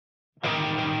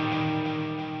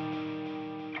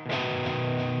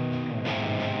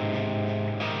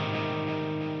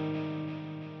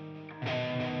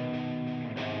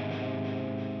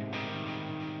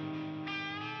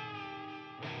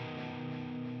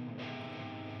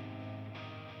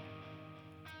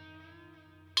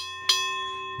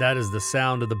That is the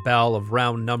sound of the bell of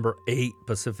round number 8,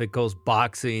 Pacific Coast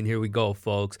Boxing. Here we go,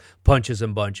 folks. Punches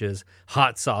and bunches,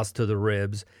 hot sauce to the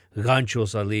ribs,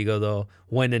 ganchos al hígado.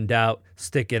 When in doubt,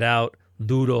 stick it out.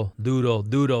 Duro, duro,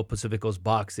 duro, Pacific Coast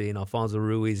Boxing. Alfonso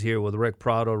Ruiz here with Rick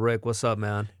Prado. Rick, what's up,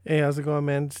 man? Hey, how's it going,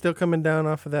 man? Still coming down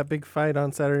off of that big fight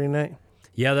on Saturday night?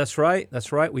 Yeah, that's right.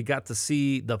 That's right. We got to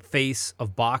see the face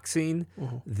of boxing,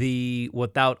 the,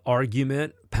 without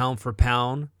argument, pound for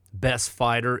pound, best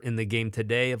fighter in the game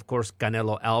today, of course,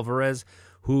 Canelo Alvarez,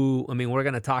 who, I mean, we're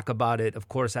going to talk about it, of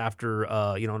course, after,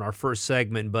 in our first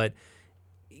segment, but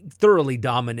thoroughly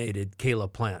dominated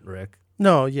Caleb Plant, Rick.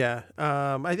 No, yeah.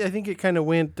 I think it kind of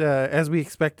went as we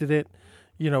expected it.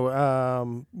 We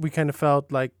kind of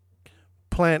felt like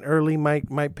Plant early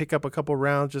might pick up a couple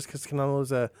rounds just because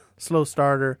Canelo's a slow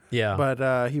starter. Yeah.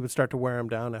 But he would start to wear him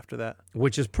down after that.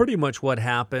 Which is pretty much what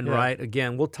happened, Yeah. right?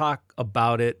 Again, we'll talk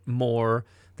about it more,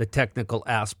 the technical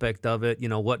aspect of it,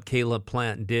 what Caleb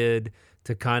Plant did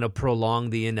to kind of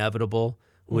prolong the inevitable,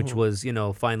 which was,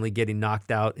 finally getting knocked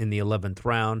out in the 11th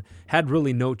round. Had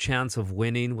really no chance of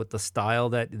winning with the style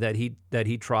that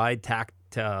he tried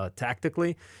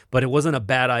tactically, but it wasn't a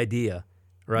bad idea,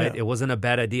 right? Yeah. It wasn't a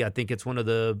bad idea. I think it's one of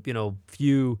the,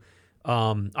 few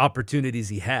opportunities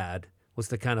he had was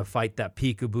to kind of fight that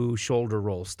peekaboo shoulder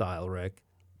roll style, Rick.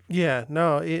 Yeah,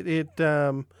 no, it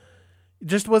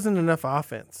just wasn't enough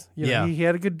offense. Yeah. He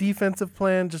had a good defensive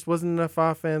plan, just wasn't enough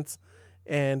offense.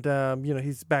 And,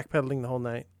 he's backpedaling the whole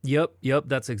night. Yep,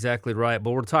 that's exactly right.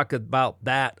 But we'll talk about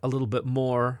that a little bit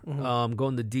more, go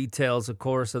into details, of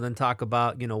course, and then talk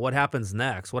about, what happens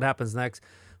next. What happens next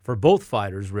for both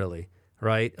fighters, really,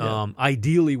 right? Yeah.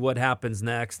 Ideally, what happens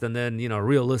next, and then,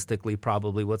 realistically,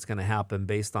 probably what's going to happen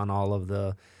based on all of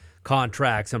the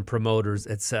contracts and promoters,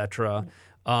 etc.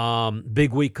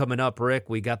 Big week coming up, Rick.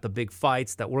 We got the big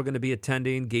fights that we're going to be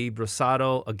attending. Gabe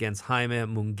Rosado against Jaime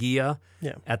Munguia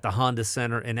at the Honda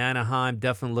Center in Anaheim.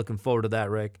 Definitely looking forward to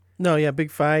that, Rick. No, yeah, big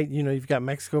fight. You've got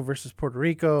Mexico versus Puerto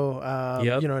Rico.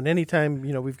 Yep. And anytime,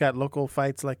 we've got local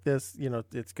fights like this,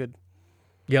 it's good.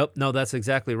 Yep, no, that's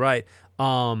exactly right.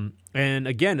 And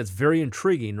again, it's very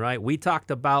intriguing, right? We talked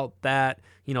about that.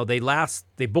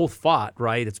 They both fought,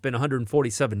 right? It's been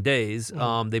 147 days.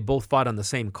 They both fought on the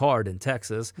same card in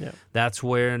Texas. Yeah. That's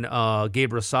when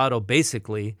Gabe Rosado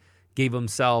basically gave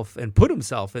himself and put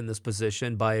himself in this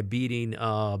position by beating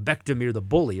Bektemir the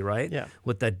Bully, right? Yeah.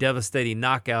 With that devastating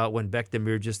knockout when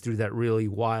Bektemir just threw that really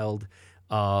wild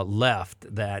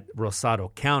left that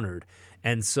Rosado countered.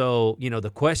 And so,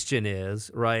 the question is,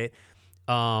 right,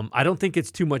 I don't think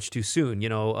it's too much too soon.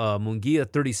 Munguia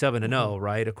 37-0,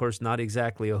 right? Of course, not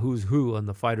exactly a who's who on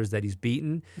the fighters that he's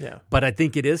beaten. Yeah. But But I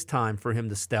think it is time for him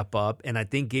to step up. And I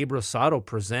think Gabe Rosado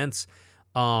presents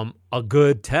a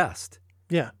good test.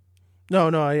 yeah. No,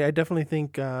 I definitely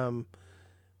think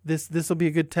this will be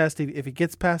a good test. If he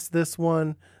gets past this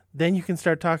one, then you can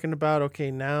start talking about,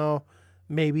 okay, now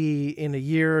maybe in a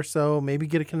year or so, maybe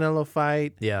get a Canelo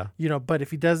fight. Yeah. But if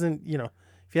he doesn't,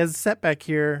 if he has a setback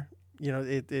here,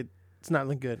 it's not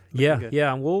looking good.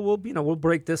 Yeah. And we'll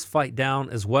break this fight down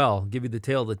as well. Give you the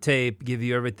tail of the tape. Give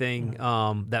you everything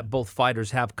that both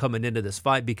fighters have coming into this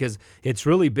fight, because it's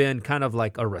really been kind of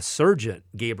like a resurgent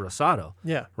Gabe Rosado.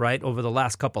 Yeah. Right, over the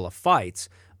last couple of fights.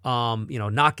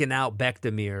 Knocking out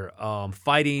Bektemir,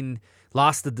 fighting.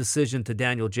 Lost the decision to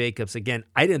Daniel Jacobs. Again,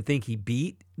 I didn't think he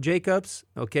beat Jacobs.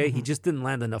 Okay, he just didn't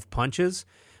land enough punches.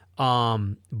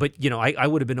 But I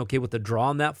would have been okay with the draw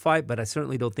in that fight, but I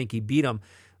certainly don't think he beat him.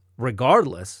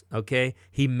 Regardless, okay,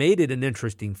 he made it an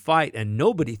interesting fight, and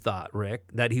nobody thought, Rick,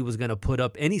 that he was going to put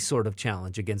up any sort of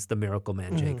challenge against the Miracle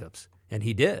Man Jacobs, and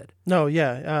he did. No,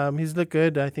 yeah, he's looked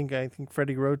good. I think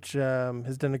Freddie Roach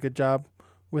has done a good job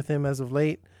with him as of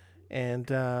late, and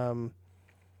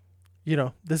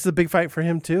this is a big fight for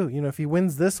him too. If he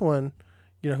wins this one,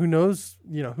 who knows,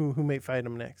 who may fight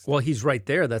him next. Well, he's right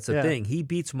there. That's the Yeah. thing. He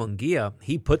beats Munguia.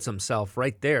 He puts himself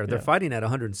right there. They're Yeah. fighting at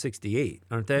 168,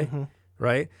 aren't they?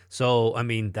 Right? So, I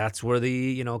mean, that's where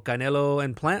the, Canelo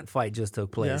and Plant fight just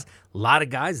took place. A lot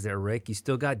of guys there, Rick. You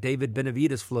still got David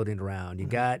Benavidez floating around. You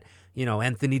got,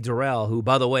 Anthony Durrell, who,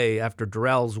 by the way, after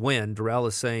Durrell's win, Durrell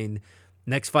is saying,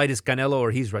 next fight is Canelo or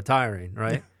he's retiring,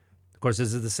 right? Of course,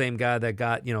 this is the same guy that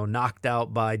got, knocked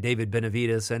out by David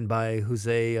Benavidez and by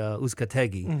Jose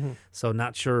Uzcategui. So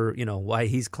not sure, why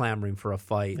he's clamoring for a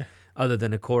fight other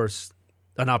than, of course,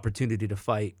 an opportunity to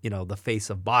fight, the face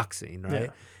of boxing, right? Yeah.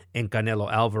 And Canelo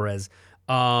Alvarez.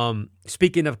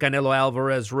 Speaking of Canelo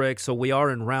Alvarez, Rick, so we are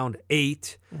in round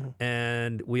 8,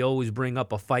 and we always bring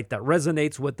up a fight that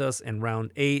resonates with us in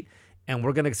round 8, and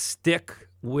we're going to stick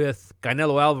with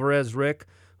Canelo Alvarez, Rick,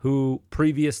 who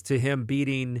previous to him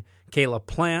beating Caleb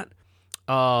Plant,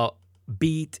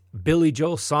 beat Billy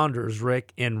Joe Saunders,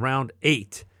 Rick, in round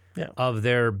 8 of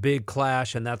their big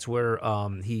clash, and that's where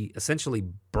he essentially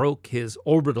broke his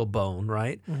orbital bone,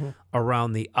 right,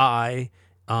 around the eye.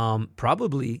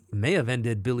 Probably may have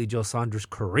ended Billy Joe Saunders'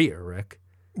 career, Rick.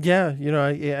 Yeah,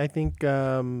 I think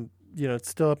it's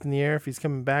still up in the air if he's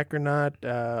coming back or not.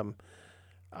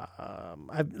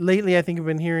 Lately, I think I've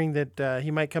been hearing that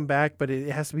he might come back, but it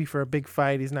has to be for a big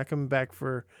fight. He's not coming back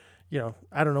for,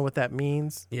 I don't know what that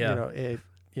means. Yeah. It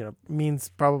means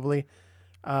probably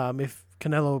if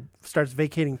Canelo starts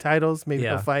vacating titles, maybe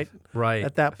he'll fight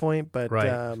at that point. But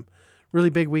really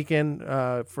big weekend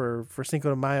for Cinco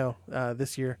de Mayo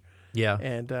this year. Yeah.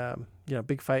 And,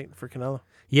 big fight for Canelo.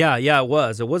 Yeah, it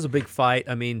was. It was a big fight.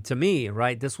 I mean, to me,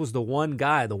 right, this was the one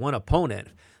guy, the one opponent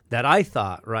that I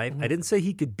thought, right, I didn't say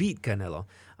he could beat Canelo.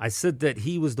 I said that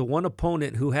he was the one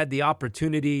opponent who had the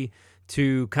opportunity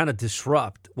to kind of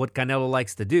disrupt what Canelo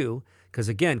likes to do. Because,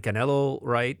 again, Canelo,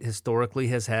 right, historically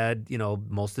has had,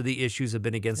 most of the issues have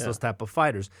been against those type of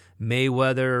fighters.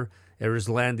 Mayweather,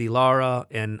 Erislandy Lara,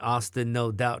 and Austin,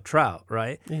 no doubt, Trout,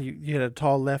 right? And you had a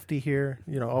tall lefty here,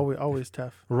 always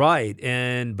tough. Right,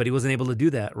 but he wasn't able to do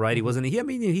that, right?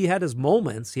 He had his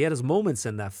moments. He had his moments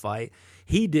in that fight.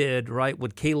 He did, right,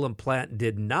 what Caleb Plant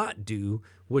did not do,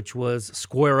 which was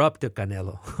square up to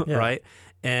Canelo, right?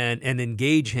 And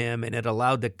engage him, and it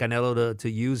allowed the Canelo to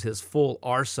use his full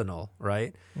arsenal,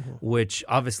 right? Which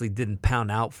obviously didn't pound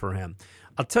out for him.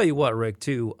 I'll tell you what, Rick,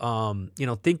 too,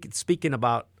 speaking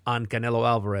about on Canelo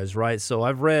Alvarez, right? So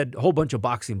I've read a whole bunch of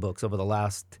boxing books over the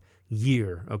last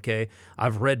year, okay?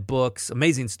 I've read books,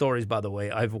 amazing stories, by the way.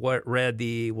 I've read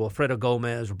the Wilfredo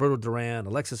Gomez, Roberto Duran,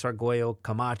 Alexis Arguello,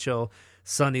 Camacho,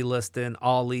 Sonny Liston,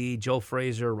 Ali, Joe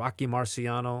Frazier, Rocky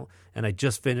Marciano, and I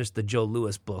just finished the Joe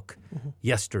Louis book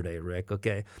yesterday, Rick,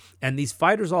 okay? And these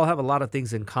fighters all have a lot of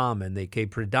things in common.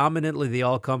 Predominantly, they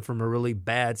all come from a really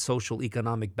bad social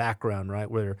economic background, right,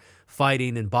 where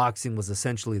fighting and boxing was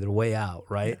essentially their way out,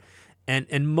 right? Yeah.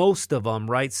 And most of them,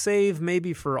 right, save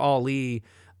maybe for Ali,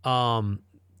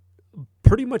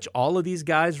 pretty much all of these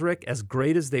guys, Rick, as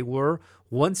great as they were,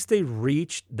 once they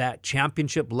reached that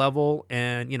championship level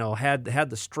and, had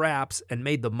the straps and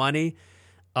made the money,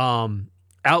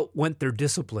 out went their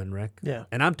discipline, Rick. Yeah.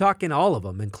 And I'm talking all of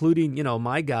them, including,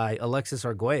 my guy, Alexis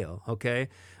Arguello, okay?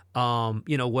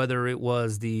 Whether it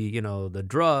was the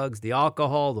drugs, the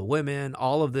alcohol, the women,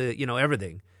 all of the,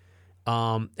 everything.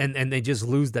 And they just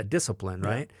lose that discipline,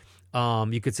 right?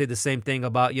 You could say the same thing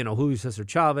about, Julio Cesar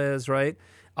Chavez, right?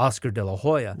 Oscar De La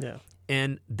Hoya. Yeah.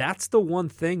 And that's the one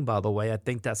thing, by the way, I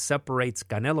think that separates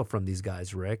Canelo from these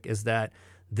guys, Rick, is that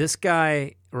this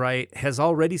guy, right, has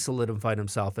already solidified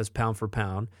himself as pound for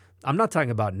pound. I'm not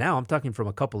talking about now. I'm talking from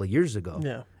a couple of years ago.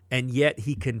 Yeah. And yet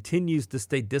he continues to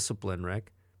stay disciplined,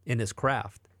 Rick, in his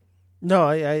craft. No,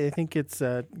 I think it's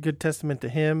a good testament to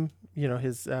him,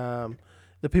 his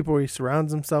the people he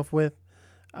surrounds himself with.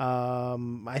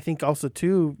 I think also,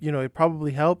 too, it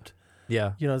probably helped.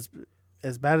 Yeah.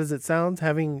 As bad as it sounds,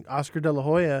 having Oscar De La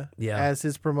Hoya as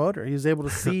his promoter. He was able to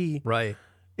see right.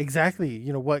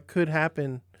 exactly, what could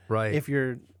happen right. if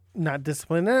you're not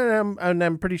disciplined. And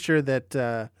I'm pretty sure that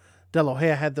De La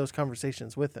Hoya had those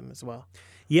conversations with him as well.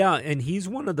 Yeah, and he's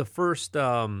one of the first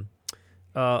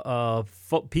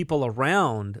people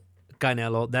around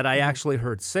Canelo that I actually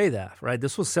heard say that, right?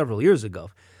 This was several years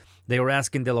ago. They were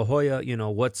asking De La Hoya,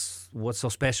 what's so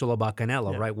special about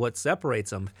Canelo, right? What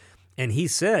separates him? And he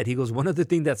goes, one of the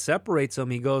things that separates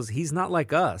him, he goes, he's not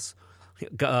like us,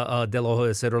 De La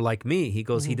Hoya said, or like me. He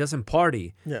goes, he doesn't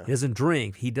party. Yeah. He doesn't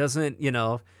drink. He doesn't,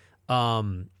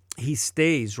 he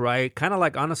stays, right? Kind of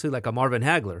like, honestly, like a Marvin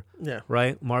Hagler. Yeah.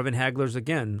 Right? Marvin Hagler's,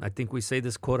 again, I think we say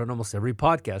this quote on almost every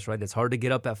podcast, right? It's hard to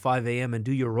get up at 5 a.m. and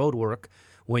do your road work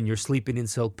when you're sleeping in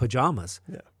silk pajamas.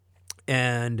 Yeah.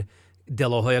 And De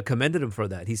La Hoya commended him for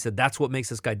that. He said, that's what makes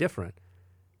this guy different.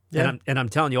 Yeah. And I'm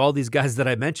telling you, all these guys that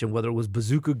I mentioned, whether it was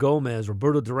Bazooka Gomez,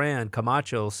 Roberto Duran,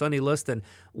 Camacho, Sonny Liston,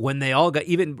 when they all got,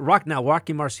 even Rocky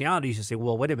Marciano used to say,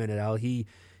 well, wait a minute, Al, he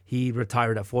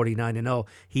retired at 49-0.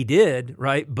 He did,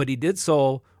 right? But he did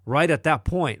so right at that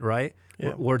point, right?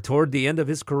 Yeah. Where toward the end of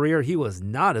his career, he was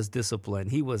not as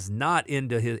disciplined. He was not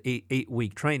into his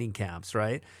eight-week training camps,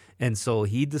 right? And so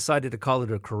he decided to call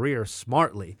it a career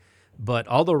smartly. But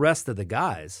all the rest of the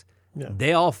guys,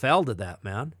 they all fell to that,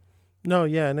 man. No,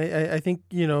 yeah, and I think,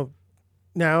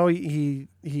 now he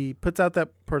puts out that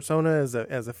persona as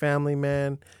a family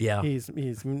man. Yeah.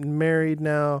 He's married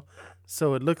now,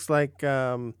 so it looks like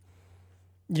I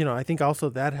think also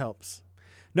that helps.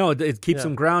 No, it keeps Yeah.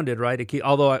 them grounded, right?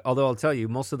 Although I'll tell you,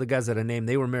 most of the guys that I named,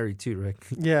 they were married too, Rick.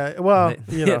 Yeah, well,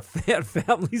 They had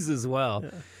families as well.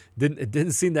 Yeah. It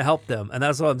didn't seem to help them, and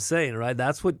that's what I'm saying, right?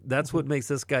 That's what makes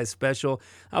this guy special.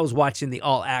 I was watching the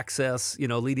All Access,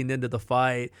 leading into the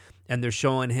fight, and they're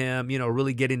showing him,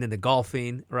 really getting into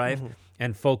golfing, right,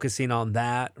 and focusing on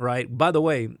that, right. By the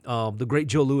way, the great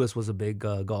Joe Louis was a big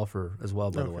golfer as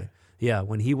well. By the way, yeah,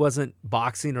 when he wasn't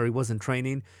boxing or he wasn't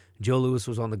training, Joe Louis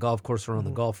was on the golf course or on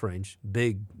the golf range,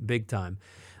 big time.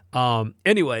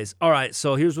 Anyways, all right.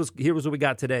 So here's what we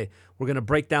got today. We're gonna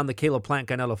break down the Caleb Plant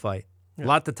Canelo fight. A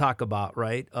lot to talk about,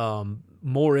 right?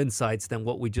 More insights than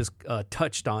what we just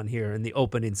touched on here in the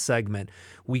opening segment.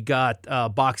 We got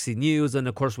boxing news, and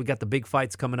of course, we got the big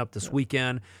fights coming up this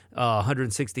weekend.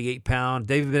 168-pound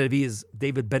David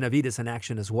Benavidez in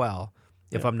action as well,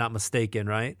 if I'm not mistaken,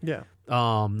 right? Yeah.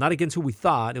 Not against who we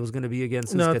thought it was going to be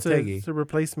against. No, Skategi. it's a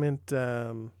replacement.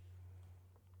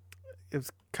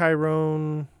 It's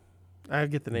Chiron. I'll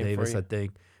get the name Davis, for you. I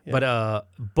think. Yeah.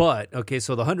 But okay,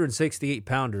 so the 168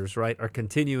 pounders, right, are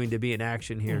continuing to be in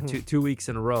action here two weeks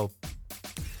in a row.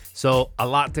 So a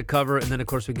lot to cover, and then of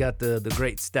course we got the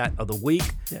great stat of the week.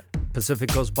 Yeah. Pacific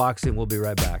Coast Boxing. We'll be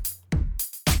right back.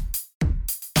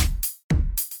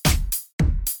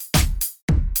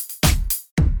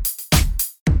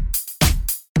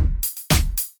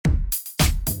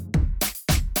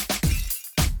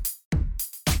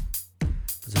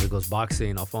 Pacific Coast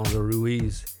Boxing. Alfonso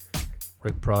Ruiz,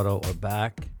 Rick Prado are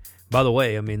back. By the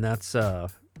way, I mean that's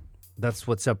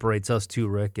what separates us too,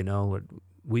 Rick.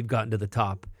 We've gotten to the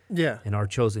top Yeah. in our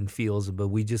chosen fields, but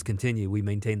we just continue. We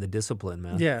maintain the discipline,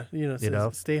 man. Yeah.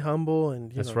 Stay humble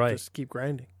and That's right. just keep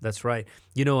grinding. That's right.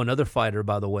 Another fighter,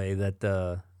 by the way,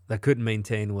 that couldn't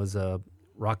maintain was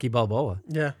Rocky Balboa,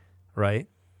 Yeah. right?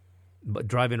 But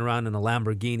driving around in a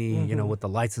Lamborghini, with the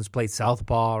license plate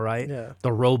Southpaw, right? Yeah.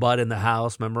 The robot in the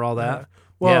house. Remember all that? Yeah.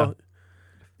 Well,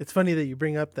 it's funny that you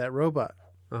bring up that robot.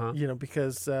 Uh-huh.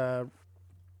 Because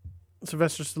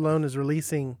Sylvester Stallone is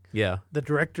releasing Yeah. the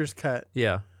director's cut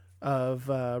Yeah. of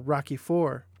Rocky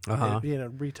IV. Uh-huh.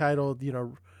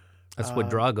 Retitled, That's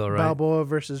what Drago, right? Balboa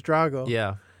versus Drago.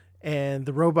 Yeah. And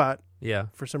the robot, Yeah.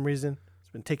 for some reason, has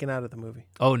been taken out of the movie.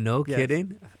 Oh, no Yes.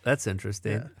 kidding? That's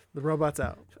interesting. Yeah. The robot's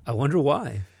out. I wonder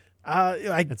why.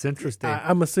 That's interesting.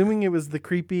 I'm assuming it was the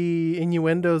creepy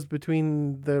innuendos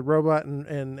between the robot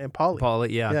and Paulie. Paulie,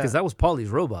 yeah, because Yeah. that was Paulie's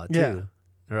robot, too. Yeah.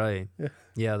 Right. Yeah.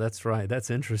 Yeah, that's right. That's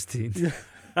interesting. Yeah.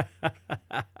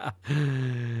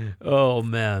 Oh,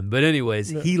 man. But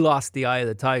anyways, Yeah. he lost the eye of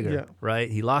the tiger, Yeah. right?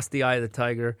 He lost the eye of the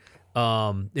tiger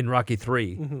in Rocky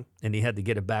III, Mm-hmm. and he had to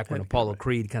get it back when Had to get it Apollo back.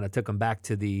 Creed kind of took him back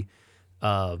to the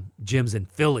gyms in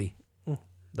Philly,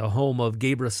 the home of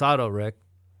Gabe Rosado, Rick.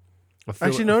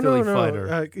 Actually, a Philly no.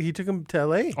 fighter. He took him to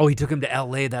L.A. Oh, he took him to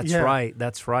L.A. That's Yeah. right.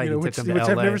 That's right. He which took him to I've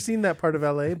L.A. never seen that part of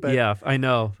L.A. But yeah, I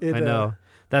know. it, I know.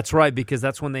 That's right, because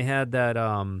that's when they had that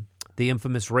the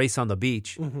infamous race on the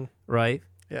beach, right?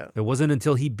 Yeah. It wasn't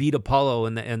until he beat Apollo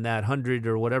in that 100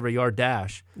 or whatever yard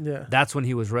dash. Yeah. That's when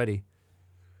he was ready,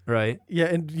 right? Yeah,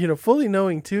 and fully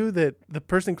knowing too that the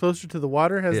person closer to the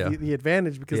water has Yeah. the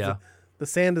advantage because Yeah. the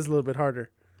sand is a little bit harder.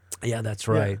 Yeah, that's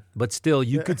right. But still,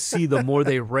 you could see the more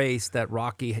they raced that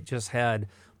Rocky just had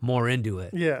more into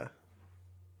it. Yeah.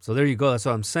 So there you go. That's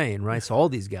what I'm saying, right? So all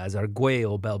these guys,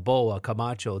 Arguello, Balboa,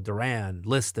 Camacho, Duran,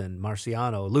 Liston,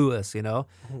 Marciano, Lewis,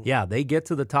 yeah, they get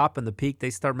to the top and the peak,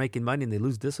 they start making money and they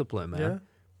lose discipline, man. Yeah.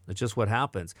 That's just what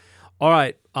happens. All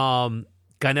right,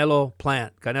 Canelo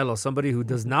Plant. Canelo, somebody who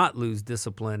does not lose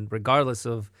discipline regardless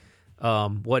of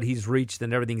what he's reached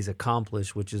and everything he's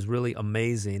accomplished, which is really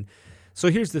amazing. So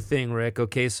here's the thing, Rick.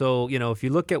 Okay, so, if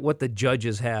you look at what the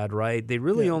judges had, right, they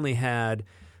really only had...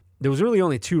 There was really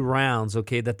only 2 rounds,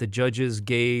 okay, that the judges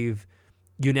gave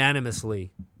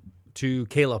unanimously to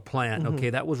Caleb Plant. Okay,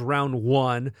 that was round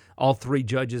 1. All 3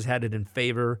 judges had it in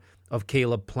favor of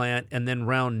Caleb Plant. And then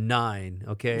round 9,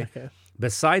 okay?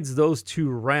 Besides those 2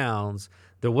 rounds,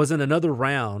 there wasn't another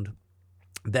round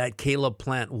that Caleb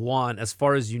Plant won as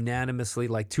far as unanimously,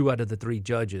 like 2 out of the 3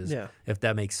 judges, if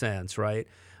that makes sense, right?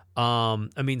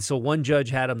 So one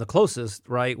judge had him the closest,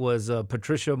 right, was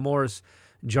Patricia Morris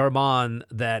Jarman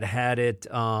that had it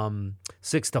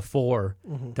 6-4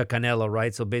 to Canelo,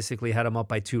 right? So basically had him up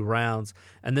by 2 rounds.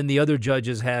 And then the other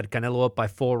judges had Canelo up by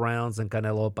 4 rounds and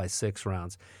Canelo up by 6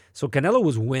 rounds. So Canelo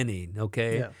was winning,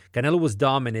 okay? Yeah. Canelo was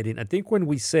dominating. I think when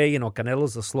we say,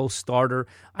 Canelo's a slow starter,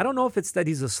 I don't know if it's that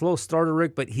he's a slow starter,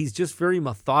 Rick, but he's just very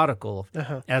methodical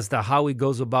as to how he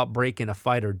goes about breaking a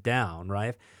fighter down,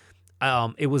 right?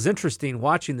 It was interesting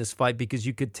watching this fight because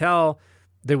you could tell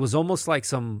there was almost like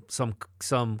some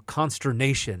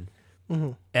consternation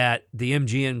at the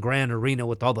MGM Grand Arena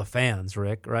with all the fans,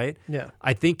 Rick, right? Yeah.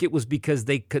 I think it was because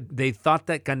they thought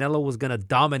that Canelo was going to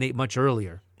dominate much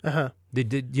earlier.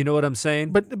 Did you know what I'm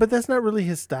saying? But that's not really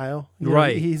his style.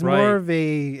 Right. He's more of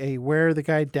a wear the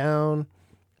guy down.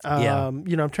 I'm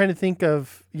trying to think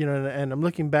of, and I'm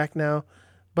looking back now,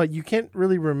 but you can't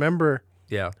really remember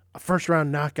a first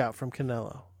round knockout from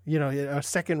Canelo. A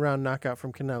second round knockout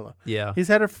from Canelo. Yeah. He's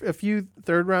had a few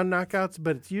third round knockouts,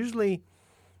 but it's usually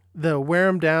the wear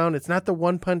him down. It's not the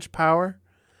one punch power.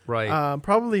 Right.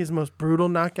 Probably his most brutal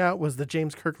knockout was the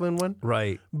James Kirkland one.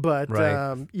 Right. But,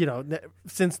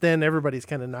 since then, everybody's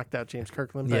kind of knocked out James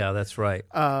Kirkland. But, yeah, that's right.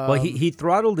 Well, he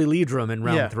throttled Elidrum in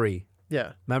round 3.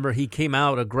 Yeah. Remember, he came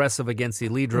out aggressive against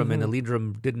Elidrum, and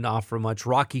Elidrum didn't offer much.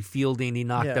 Rocky Fielding, he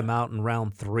knocked him out in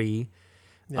round 3.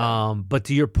 Yeah. But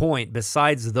to your point,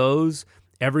 besides those,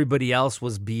 everybody else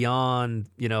was beyond,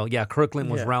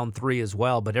 Kirkland was round 3 as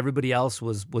well, but everybody else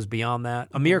was beyond that.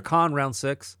 Amir Khan, round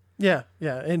 6. Yeah,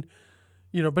 and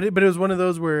but it was one of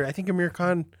those where I think Amir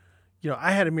Khan,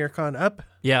 I had Amir Khan up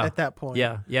at that point.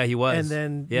 Yeah, he was.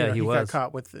 And then he got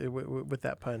caught with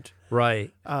that punch.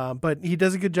 Right. But he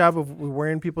does a good job of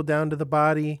wearing people down to the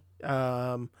body.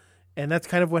 And that's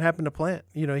kind of what happened to Plant.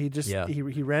 He just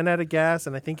he ran out of gas,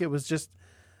 and I think it was just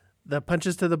the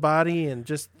punches to the body and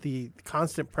just the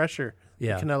constant pressure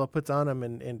that Canelo puts on him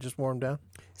and just wore him down.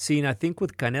 See, and I think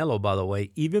with Canelo, by the way,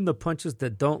 even the punches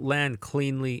that don't land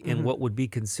cleanly in what would be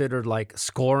considered like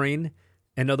scoring,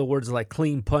 in other words, like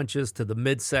clean punches to the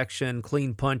midsection,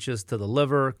 clean punches to the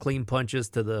liver, clean punches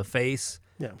to the face.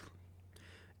 Yeah.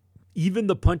 Even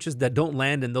the punches that don't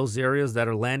land in those areas that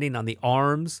are landing on the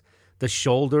arms, the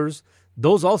shoulders,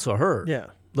 those also hurt. Yeah.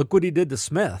 Look what he did to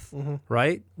Smith,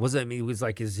 right? It was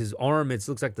like his arm. It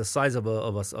looks like the size of a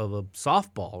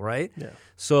softball, right? Yeah.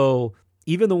 So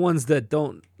even the ones that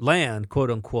don't land, quote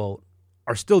unquote,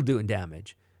 are still doing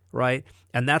damage, right?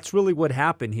 And that's really what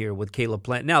happened here with Caleb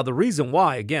Plant. Now, the reason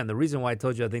why I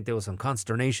told you I think there was some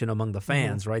consternation among the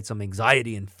fans, right? Some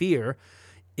anxiety and fear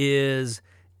is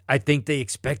I think they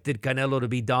expected Canelo to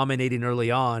be dominating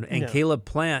early on, and Caleb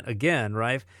Plant again,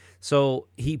 right? So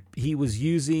he was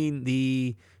using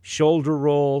the shoulder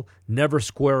roll, never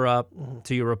square up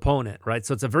to your opponent, right?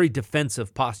 So it's a very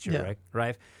defensive posture,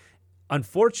 right?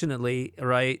 Unfortunately,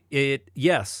 right? It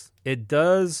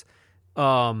does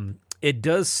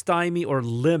stymie or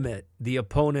limit the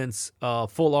opponent's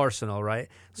full arsenal, right?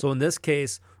 So in this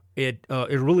case, it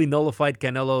really nullified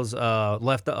Canelo's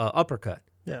left uppercut.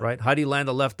 Yeah. Right? How do you land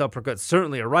a left uppercut?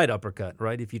 Certainly a right uppercut,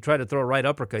 right? If you try to throw a right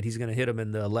uppercut, he's going to hit him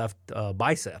in the left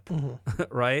bicep,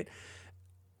 right?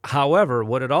 However,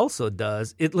 what it also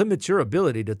does, it limits your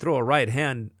ability to throw a right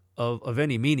hand of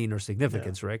any meaning or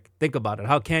significance, Rick. Think about it.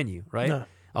 How can you, right? No.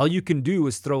 All you can do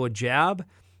is throw a jab,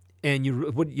 and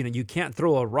you can't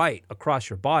throw a right across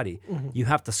your body. You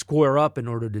have to square up in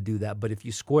order to do that. But if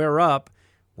you square up,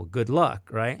 well, good luck,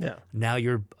 right? Yeah. Now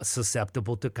you're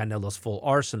susceptible to Canelo's full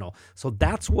arsenal. So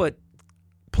that's what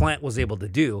Plant was able to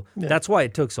do. Yeah. That's why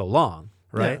it took so long,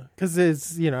 right? Because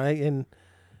it's, and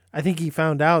I think he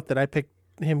found out that I picked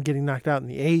him getting knocked out in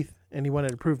the 8th, and he wanted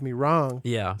to prove me wrong.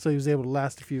 Yeah. So he was able to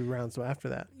last a few rounds after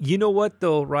that. You know what,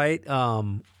 though, right?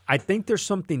 I think there's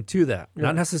something to that. Yeah.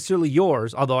 Not necessarily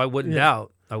yours, although I wouldn't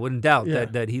doubt.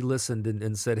 that he listened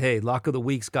and said, hey, lock of the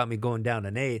week's got me going down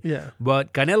an 8. Yeah.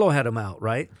 But Canelo had him out,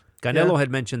 right? Canelo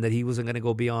had mentioned that he wasn't going to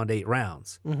go beyond 8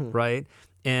 rounds, right?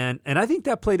 And I think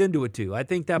that played into it too. I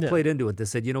think that played into it. They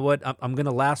said, you know what, I'm going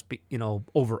to last,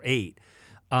 over 8.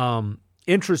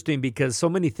 Interesting because so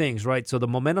many things, right? So the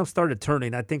momentum started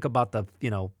turning. I think about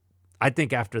I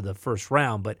think after the first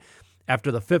round, but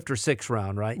after the 5th or 6th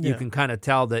round, right? You can kind of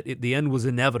tell that the end was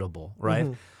inevitable,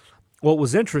 right? What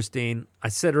was interesting, I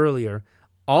said earlier,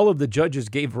 all of the judges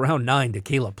gave round 9 to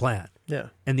Caleb Plant. Yeah.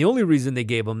 And the only reason they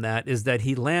gave him that is that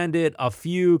he landed a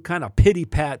few kind of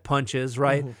pity-pat punches,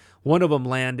 right? One of them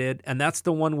landed, and that's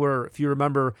the one where, if you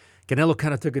remember, Canelo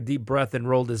kind of took a deep breath and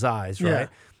rolled his eyes, right?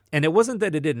 And it wasn't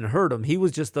that it didn't hurt him. He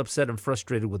was just upset and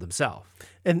frustrated with himself.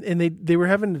 And they were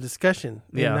having a discussion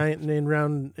in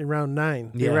round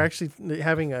 9. They Yeah. were actually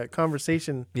having a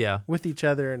conversation Yeah. with each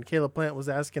other, and Caleb Plant was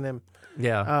asking him,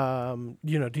 Yeah.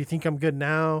 do you think I'm good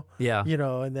now? Yeah.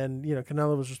 And then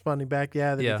Canelo was responding back,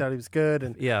 that he thought he was good,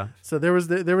 and Yeah. so there was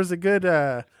a good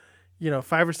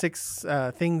 5 or 6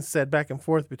 things said back and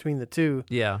forth between the two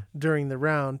Yeah. during the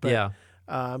round. But, Yeah.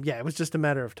 it was just a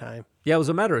matter of time. Yeah, it was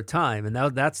a matter of time, and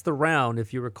that's the round.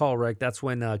 If you recall, Rick, that's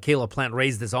when Caleb Plant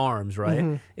raised his arms, right?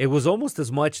 Mm-hmm. It was almost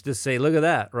as much to say, "Look at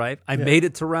that, right? I made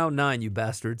it to round 9, you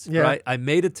bastards, Yeah. right? I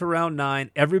made it to round 9.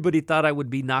 Everybody thought I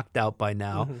would be knocked out by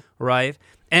now, right?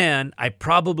 And I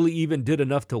probably even did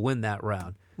enough to win that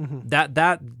round."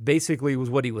 That basically was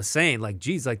what he was saying. Like,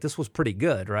 geez, like this was pretty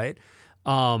good, right?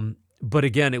 But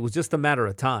again, it was just a matter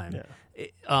of time. Yeah.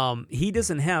 He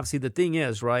doesn't have. See, the thing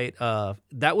is, right?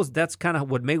 That's kind of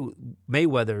what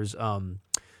Mayweather's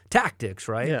tactics,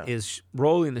 right? Yeah. Is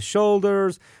rolling the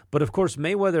shoulders. But of course,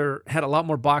 Mayweather had a lot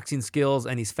more boxing skills,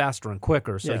 and he's faster and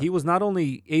quicker. So he was not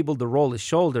only able to roll his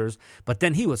shoulders, but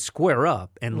then he would square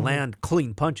up and land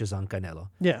clean punches on Canelo.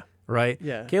 Yeah. Right?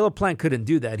 Yeah. Caleb Plant couldn't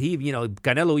do that.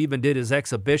 Canelo even did his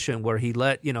exhibition where he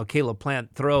let, Caleb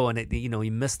Plant throw, and he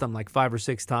missed them like 5 or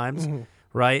 6 times.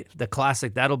 Right? The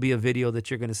classic, that'll be a video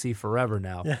that you're going to see forever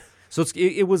now. Yeah. So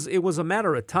it was a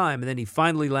matter of time, and then he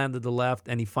finally landed the left,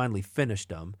 and he finally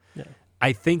finished him. Yeah.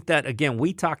 I think that, again,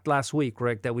 we talked last week,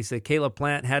 Rick, that we said Caleb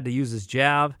Plant had to use his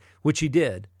jab, which he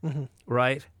did,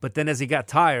 right? But then as he got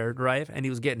tired, right, and he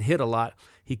was getting hit a lot,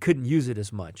 he couldn't use it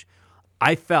as much.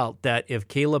 I felt that if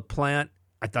Caleb Plant,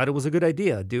 I thought it was a good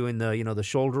idea doing the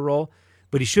shoulder roll,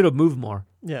 but he should have moved more.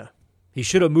 Yeah. He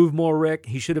should have moved more, Rick.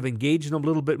 He should have engaged him a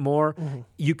little bit more.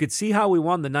 You could see how we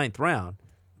won the 9th round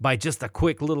by just a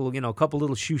quick little, couple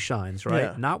little shoe shines, right?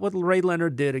 Yeah. Not what Ray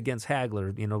Leonard did against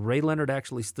Hagler. Ray Leonard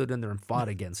actually stood in there and fought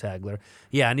against Hagler.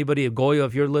 Yeah, anybody, Goyo,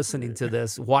 if you're listening to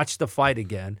this, watch the fight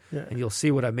again, and you'll see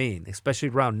what I mean, especially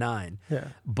round 9. Yeah.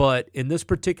 But in this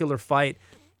particular fight,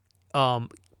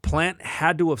 Plant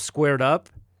had to have squared up,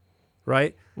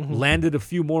 right? Landed a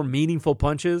few more meaningful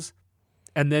punches,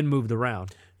 and then moved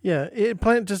around. Yeah,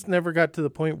 Plant just never got to the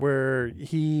point where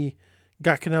he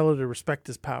got Canelo to respect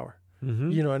his power.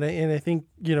 And I think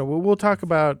we'll talk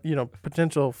about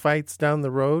potential fights down the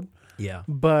road. Yeah,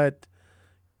 but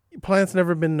Plant's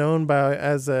never been known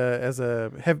as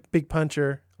a big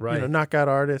puncher, right? Knockout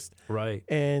artist, right?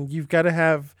 And you've got to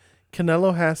have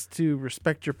Canelo has to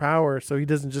respect your power so he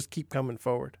doesn't just keep coming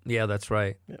forward. Yeah, that's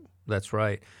right. Yeah. That's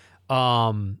right.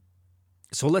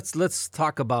 So let's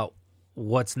talk about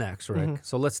what's next, Rick.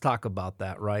 So let's talk about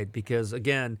that, right? Because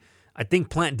again, I think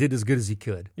Plant did as good as he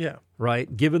could. Yeah.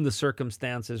 Right? Given the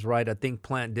circumstances, right? I think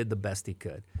Plant did the best he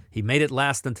could. He made it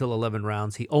last until 11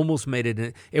 rounds. He almost made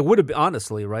it. It would have been,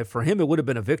 honestly, right? For him, it would have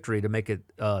been a victory to make it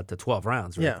to 12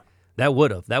 rounds, right? Yeah. That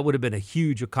would have been a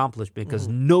huge accomplishment because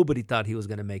nobody thought he was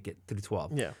going to make it through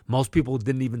 12. Yeah. Most people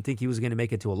didn't even think he was going to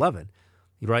make it to 11.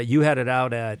 Right? You had it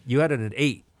at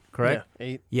 8, correct? Yeah,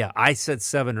 8. Yeah, I said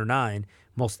 7 or 9.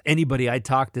 Most anybody I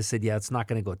talked to said, yeah, it's not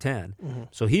going to go 10.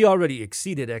 So he already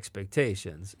exceeded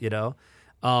expectations,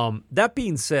 That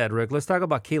being said, Rick, let's talk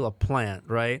about Caleb Plant,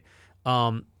 right?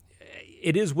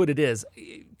 It is what it is.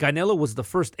 Canelo was the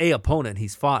first A opponent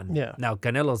he's fought. Yeah. Now,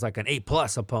 Canelo's like an A+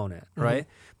 opponent, right?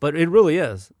 But it really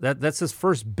is. That's his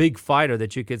first big fighter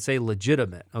that you could say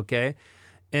legitimate, okay?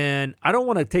 And I don't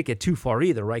want to take it too far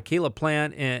either, right? Caleb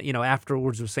Plant,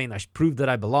 afterwards was saying, I proved that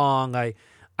I belong.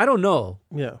 I don't know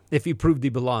if he proved he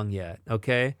belonged yet,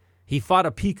 okay? He fought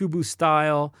a peekaboo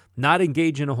style, not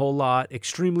engaging a whole lot,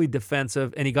 extremely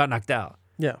defensive, and he got knocked out.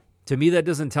 Yeah. To me, that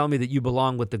doesn't tell me that you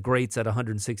belong with the greats at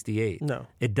 168. No.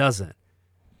 It doesn't,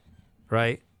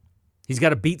 right? He's got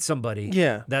to beat somebody.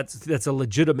 Yeah. That's a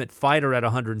legitimate fighter at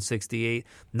 168,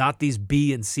 not these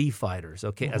B and C fighters,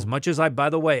 okay? As much as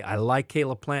by the way, I like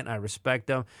Caleb Plant, I respect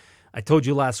him. I told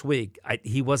you last week,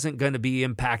 he wasn't going to be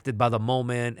impacted by the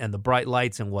moment and the bright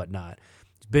lights and whatnot.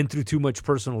 He's been through too much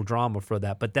personal drama for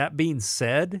that. But that being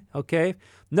said, okay,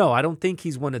 no, I don't think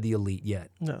he's one of the elite yet.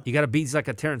 No. You got to beat, he's like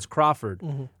a Terrence Crawford,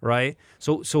 right?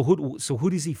 So who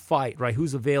does he fight, right?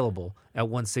 Who's available at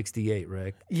 168,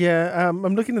 Rick? Yeah,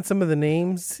 I'm looking at some of the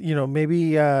names.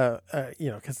 Maybe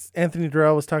because Anthony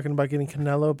Durrell was talking about getting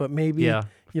Canelo, but maybe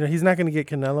he's not going to get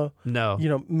Canelo.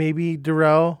 No. Maybe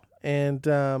Durrell and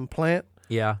Plant.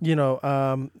 Yeah.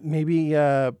 Maybe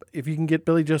if you can get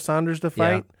Billy Joe Saunders to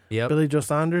fight. Yep. Billy Joe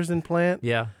Saunders and Plant.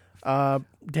 Yeah.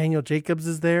 Daniel Jacobs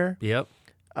is there. Yep.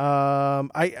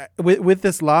 With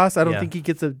this loss, I don't Yeah. think he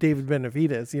gets a David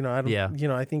Benavidez. I don't.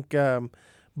 Yeah. I think.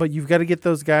 But you've got to get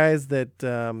those guys that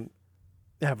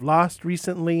have lost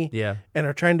recently Yeah. and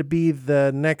are trying to be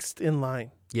the next in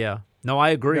line. Yeah. No, I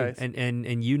agree. Guys.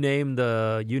 And you named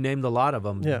a lot of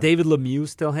them. Yeah. David Lemieux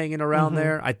still hanging around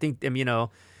there. I think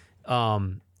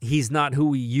he's not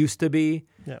who he used to be.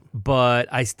 Yeah. But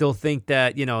I still think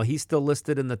that, he's still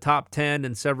listed in the top 10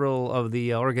 in several of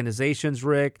the organizations,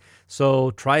 Rick. So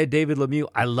try a David Lemieux.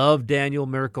 I love Daniel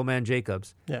Miracle Man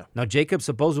Jacobs. Yeah. Now, Jacobs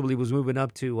supposedly was moving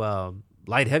up to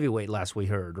light heavyweight last we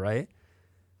heard, right?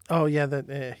 Oh, yeah,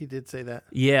 that he did say that.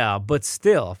 Yeah, but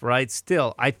still, right?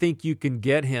 Still, I think you can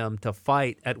get him to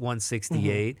fight at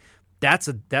 168. That's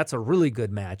a really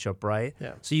good matchup, right?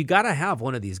 Yeah. So you got to have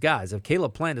one of these guys. If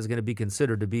Caleb Plant is going to be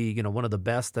considered to be, one of the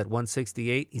best at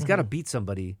 168, he's got to beat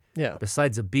somebody Yeah.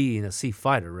 besides a B and a C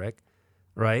fighter, Rick,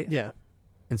 right? Yeah.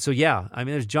 And so,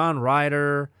 there's John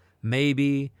Ryder,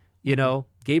 maybe,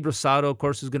 Gabe Rosado, of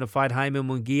course, is going to fight Jaime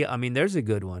Munguia. There's a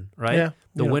good one, right? Yeah.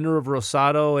 The winner of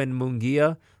Rosado and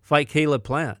Munguia fight Caleb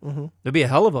Plant. It'll be a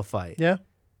hell of a fight. Yeah.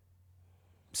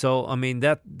 So,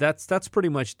 that's pretty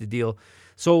much the deal.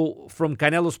 So, from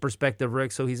Canelo's perspective,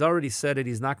 Rick, so he's already said it.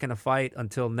 He's not going to fight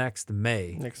until next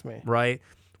May. Next May. Right?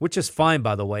 Which is fine,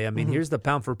 by the way. Here's the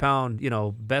pound for pound,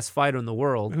 best fighder in the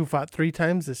world. Who fought 3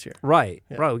 times this year. Right.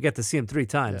 Yeah. Right. We get to see him 3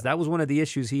 times. Yeah. That was one of the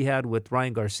issues he had with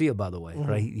Ryan Garcia, by the way.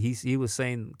 Right? He was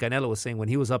saying, Canelo was saying when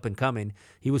he was up and coming,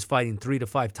 he was fighting 3 to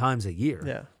 5 times a year.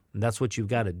 Yeah. And that's what you've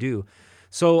got to do.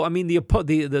 So,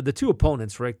 the 2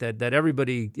 opponents, Rick, that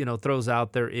everybody, throws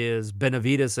out there is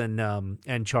Benavidez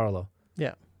and Charlo.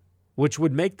 Yeah. Which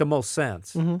would make the most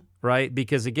sense, right?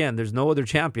 Because, again, there's no other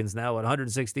champions now at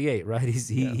 168, right?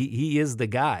 He is the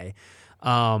guy.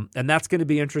 And that's going to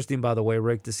be interesting, by the way,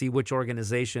 Rick, to see which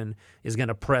organization is going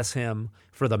to press him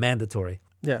for the mandatory.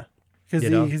 Yeah.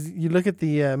 Because you look at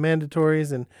the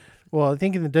mandatories and, I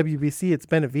think in the WBC it's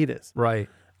Benavidez. Right.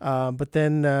 But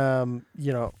then,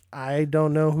 I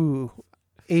don't know who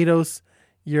Eidos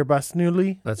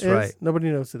Yerbasnuli That's is. right.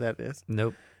 Nobody knows who that is.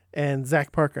 Nope. And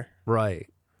Zach Parker. Right.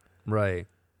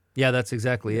 Yeah, that's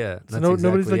exactly it. So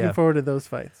nobody's looking forward to those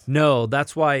fights. No,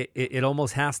 that's why it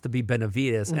almost has to be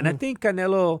Benavidez. And I think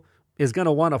Canelo is going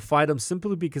to want to fight him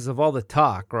simply because of all the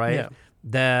talk, right? Yeah.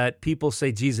 That people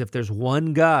say, geez, if there's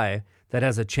one guy that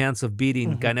has a chance of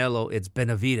beating Canelo, it's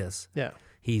Benavidez. Yeah.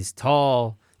 He's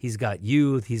tall. He's got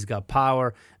youth. He's got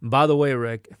power. And by the way,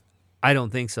 Rick, I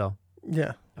don't think so.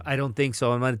 Yeah. I don't think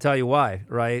so. I'm going to tell you why,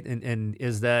 right? And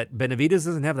is that Benavidez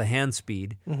doesn't have the hand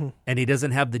speed and he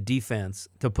doesn't have the defense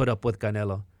to put up with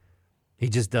Canelo. He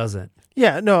just doesn't.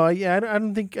 Yeah, no, I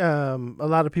don't think a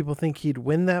lot of people think he'd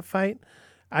win that fight.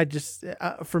 I just,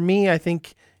 for me, I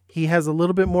think he has a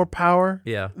little bit more power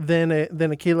than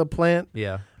a Caleb Plant.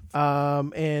 Yeah.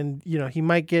 And, he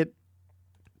might hit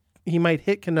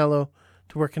Canelo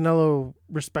to where Canelo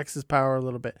respects his power a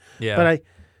little bit. Yeah. But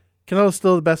Canelo's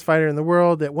still the best fighter in the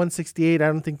world. At 168, I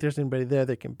don't think there's anybody there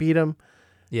that can beat him.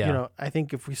 Yeah. I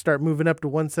think if we start moving up to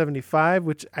 175,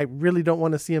 which I really don't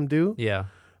want to see him do. Yeah.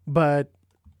 But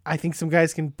I think some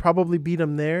guys can probably beat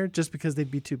him there just because they'd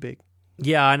be too big.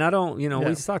 Yeah, and I don't,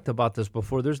 we talked about this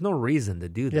before. There's no reason to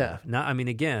do that. Yeah. Not,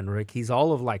 again, Rick, he's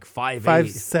all of like 5'8".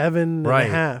 5'7" and right.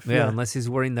 a half. Yeah, unless he's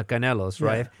wearing the Canelos, Yeah.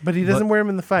 right? But he doesn't wear them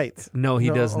in the fights. No,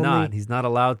 he does not. He's not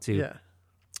allowed to. Yeah.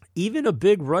 Even a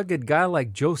big, rugged guy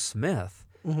like Joe Smith,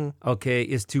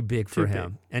 is too big for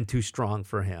him and too strong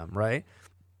for him, right?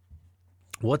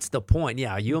 What's the point?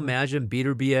 Yeah, you imagine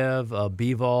Beterbiev,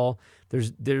 Bivol.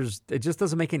 It just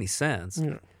doesn't make any sense.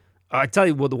 Yeah. I tell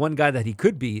you, the one guy that he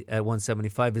could beat at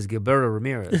 175 is Gilberto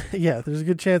Ramirez. Yeah, there's a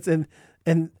good chance, and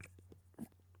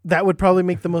that would probably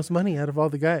make the most money out of all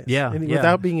the guys. Yeah,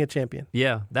 without being a champion.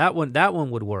 Yeah, that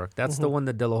one would work. That's the one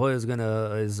that De La Hoya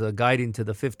is guiding to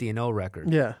the 50-0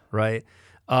 record. Yeah, right.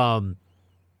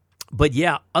 But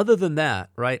yeah, other than that,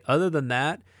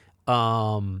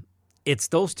 it's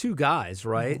those 2 guys,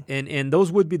 right? And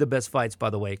those would be the best fights, by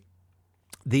the way.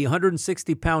 The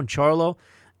 160-pound Charlo.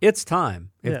 It's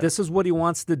time. If this is what he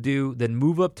wants to do, then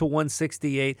move up to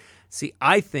 168. See,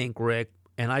 I think, Rick,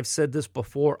 and I've said this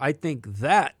before, I think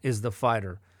that is the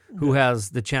fighter who has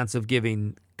the chance of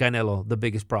giving Canelo the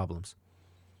biggest problems.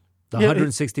 The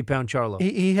 160-pound Charlo.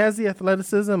 He has the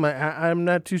athleticism. I'm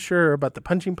not too sure about the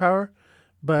punching power,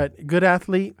 but good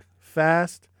athlete,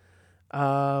 fast.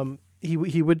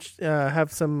 He would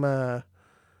have some...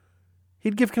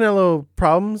 he'd give Canelo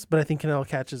problems, but I think Canelo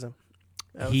catches him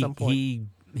at some point.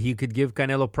 He could give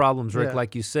Canelo problems, Rick,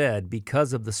 like you said,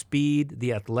 because of the speed,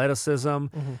 the athleticism.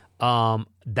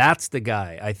 That's the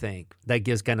guy, I think, that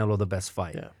gives Canelo the best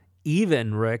fight. Yeah.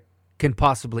 Even, Rick, can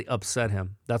possibly upset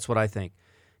him. That's what I think.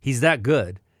 He's that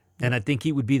good, and I think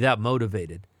he would be that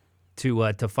motivated.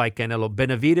 to fight Canelo.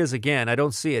 Benavidez, again, I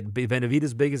don't see it.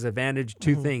 Benavidez' biggest advantage,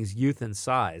 two things, youth and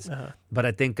size. But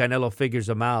I think Canelo figures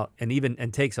him out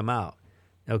and takes him out.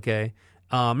 Okay?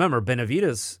 Remember,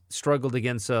 Benavidez struggled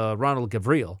against Ronald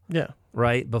Gavril. Yeah.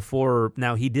 Right? Before,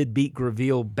 now he did beat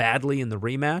Gavril badly in the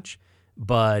rematch,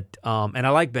 but, and I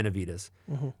like Benavidez,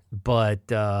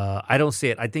 but I don't see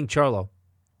it. I think Charlo.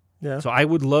 Yeah. So I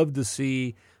would love to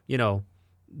see,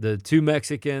 the two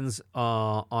Mexicans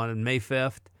on May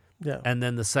 5th. Yeah. And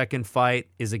then the second fight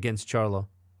is against Charlo.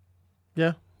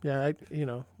 Yeah. I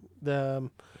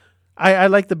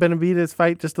like the Benavidez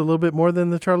fight just a little bit more than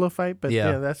the Charlo fight, but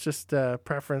that's just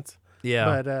preference.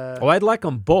 Yeah. But I'd like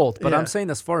them both, but yeah. I'm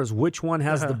saying as far as which one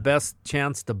has the best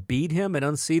chance to beat him and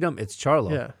unseat him, it's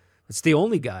Charlo. Yeah. It's the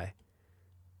only guy,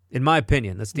 in my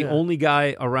opinion. It's the only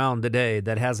guy around today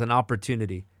that has an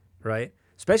opportunity, right?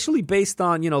 Especially based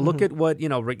on, look at what,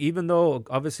 even though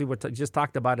obviously we just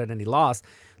talked about it and he lost,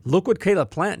 look what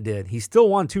Caleb Plant did. He still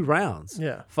won 2 rounds.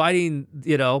 Yeah. Fighting,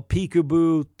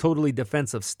 peekaboo, totally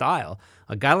defensive style.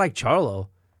 A guy like Charlo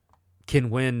can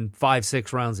win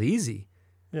 5-6 rounds easy.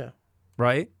 Yeah.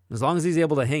 Right? As long as he's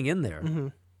able to hang in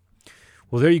there.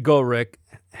 Well, there you go, Rick.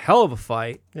 Hell of a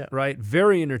fight, right?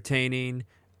 Very entertaining.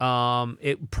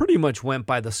 It pretty much went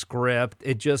by the script.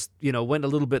 It just, went a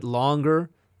little bit longer,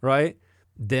 right,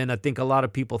 than I think a lot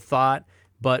of people thought.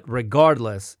 But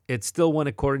regardless, it still went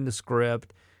according to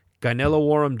script. Canelo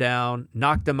wore him down,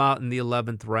 knocked him out in the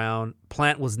 11th round.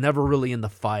 Plant was never really in the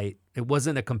fight. It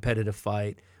wasn't a competitive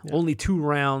fight. Yeah. Only 2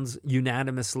 rounds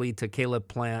unanimously to Caleb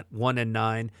Plant,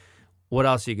 1-9. What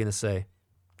else are you going to say?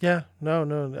 Yeah,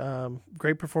 no.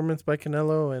 Great performance by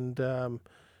Canelo, and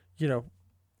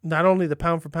not only the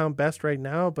pound for pound best right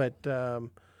now, but the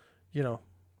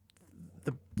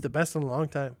best in a long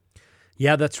time.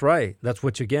 Yeah, that's right. That's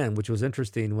which was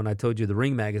interesting when I told you the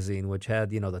Ring magazine, which had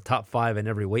the top 5 in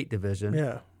every weight division.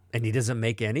 Yeah, and he doesn't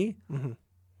make any.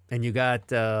 And you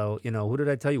got who did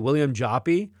I tell you? William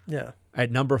Joppy. Yeah,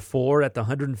 at number 4 at the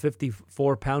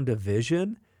 154 pound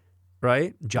division.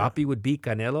 Right? Joppy would beat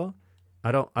Canelo?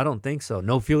 I don't think so.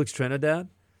 No Felix Trinidad?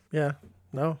 Yeah.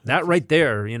 No. That right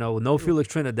there, no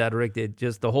Felix Trinidad, Rick, it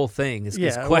just the whole thing is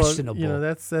questionable. Well,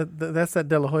 that's that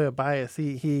De La Hoya bias.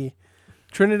 He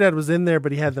Trinidad was in there,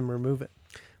 but he had them remove it.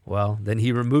 Well, then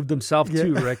he removed himself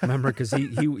too, Rick, remember, because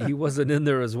he wasn't in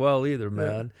there as well either,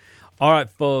 man. Yeah. All right,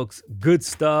 folks, good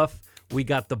stuff. We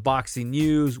got the boxing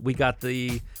news. We got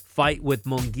the fight with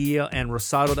Munguia and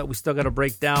Rosado that we still got to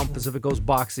break down. Pacific Coast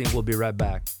Boxing. We'll be right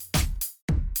back.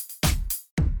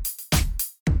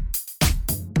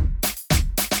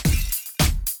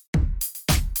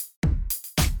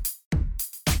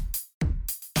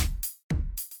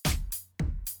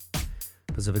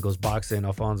 Pacific Coast Boxing.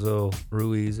 Alfonso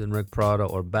Ruiz and Rick Prado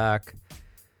are back.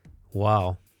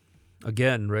 Wow.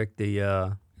 Again, Rick,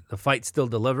 the fight still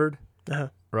delivered,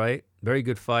 right? Very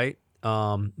good fight.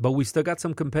 But we still got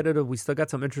some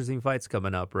interesting fights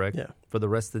coming up, Rick, for the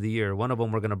rest of the year. One of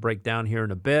them we're going to break down here in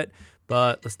a bit,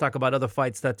 but let's talk about other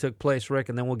fights that took place, Rick,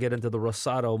 and then we'll get into the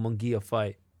Rosado-Munguia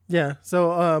fight. Yeah,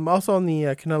 so also on the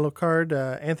Canelo card,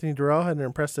 Anthony Durrell had an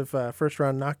impressive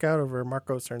first-round knockout over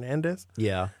Marcos Hernandez.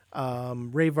 Yeah.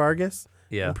 Ray Vargas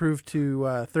improved to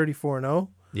 34-0.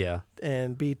 Yeah.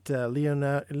 And beat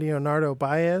Leonardo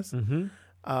Baez. Mm-hmm.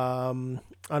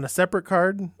 On a separate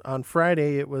card on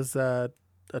Friday, it was a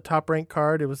top-ranked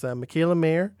card. It was Michaela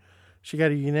Mayer. She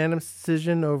got a unanimous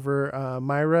decision over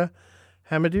Myra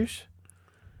Hamadouche,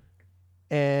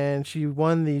 and she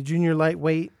won the junior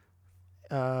lightweight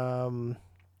IBF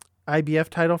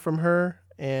title from her.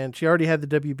 And she already had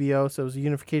the WBO, so it was a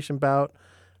unification bout.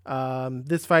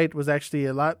 This fight was actually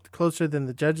a lot closer than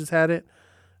the judges had it.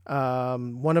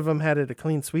 One of them had it a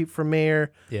clean sweep for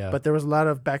Mayer, but there was a lot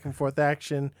of back and forth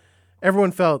action.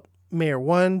 Everyone felt Mayer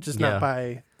won, just not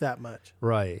by that much.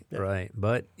 Right.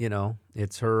 But,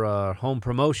 it's her home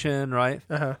promotion, right?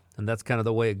 Uh-huh. And that's kind of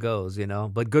the way it goes,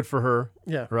 But good for her,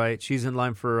 right? She's in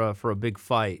line for a big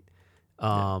fight.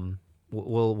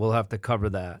 We'll have to cover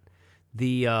that.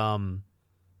 The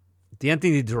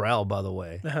Anthony Durrell, by the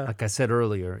way, like I said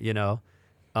earlier,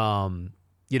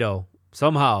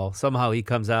 somehow he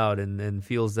comes out and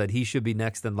feels that he should be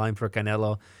next in line for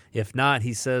Canelo. If not,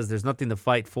 he says there's nothing to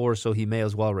fight for, so he may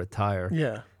as well retire.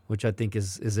 Yeah, which I think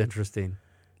is interesting.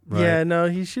 Right? Yeah, no,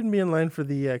 he shouldn't be in line for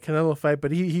the Canelo fight,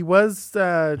 but he was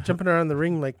jumping around the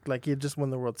ring like he had just won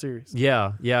the World Series.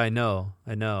 Yeah, I know.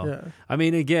 Yeah. I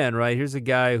mean, again, right, here's a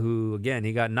guy who, again,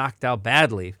 he got knocked out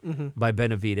badly by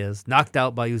Benavidez, knocked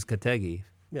out by Uzcategui.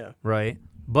 Yeah. Right?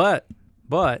 But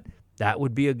that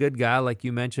would be a good guy, like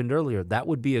you mentioned earlier. That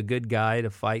would be a good guy to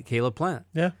fight Caleb Plant.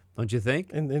 Yeah. Don't you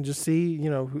think? And just see,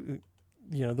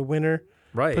 the winner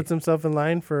Right. puts himself in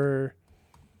line for,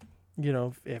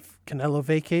 if Canelo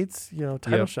vacates,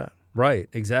 title Yep. shot. Right.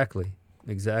 Exactly.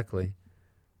 He's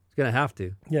gonna have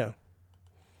to. Yeah.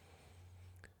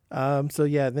 So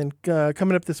yeah, then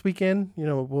coming up this weekend,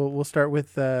 we'll start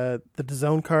with the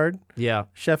DAZN card, Yeah.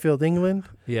 Sheffield, England,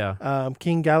 Yeah.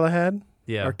 King Galahad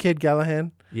Yeah. or Kid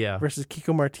Galahad Yeah. versus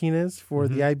Kiko Martinez for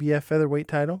the IBF featherweight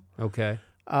title. Okay.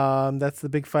 That's the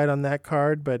big fight on that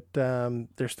card, but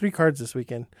there's 3 cards this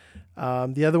weekend.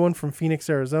 The other one from Phoenix,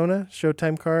 Arizona,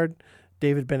 Showtime card,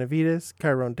 David Benavidez,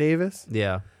 Kyron Davis.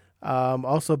 Yeah.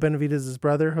 Also Benavidez'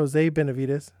 brother, Jose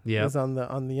Benavidez, Yeah. is on the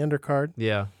undercard.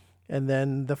 Yeah. And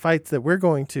then the fights that we're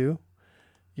going to,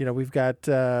 we've got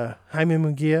Jaime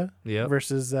Munguia Yep.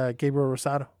 versus Gabriel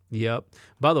Rosado. Yep.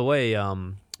 By the way,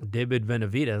 David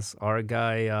Benavidez, our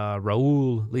guy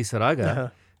Raul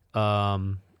Lizarraga,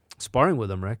 sparring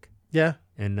with him, Rick, Yeah.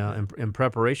 and in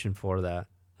preparation for that,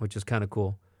 which is kind of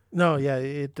cool. No, yeah,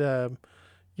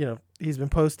 he's been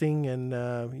posting, and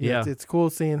Yeah. it's cool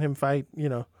seeing him fight,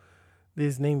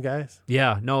 these name guys.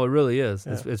 Yeah, no, it really is.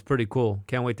 Yeah. It's pretty cool.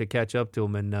 Can't wait to catch up to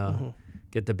him and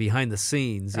get the behind the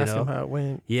scenes. Ask him how it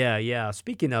went. Yeah, yeah.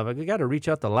 Speaking of, I got to reach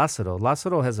out to Lázaro.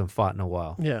 Lázaro hasn't fought in a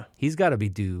while. Yeah. He's got to be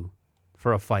due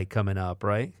for a fight coming up,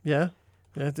 right? Yeah.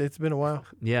 It's been a while.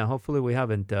 Yeah. Hopefully we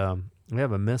haven't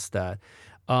missed that.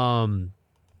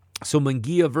 So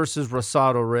Munguia versus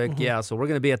Rosado, Rick. Yeah. So we're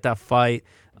gonna be at that fight.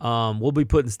 We'll be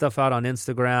putting stuff out on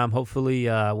Instagram. Hopefully,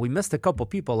 we missed a couple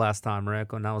people last time,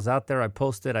 Rick. When I was out there, I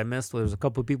posted. I missed. There was a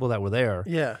couple people that were there.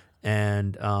 Yeah.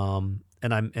 And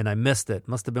I missed it.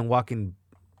 Must have been walking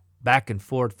back and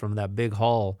forth from that big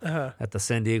hall at the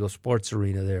San Diego Sports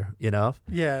Arena there.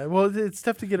 Yeah. Well, it's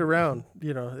tough to get around.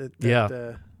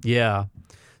 Yeah.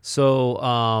 So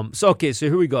okay. So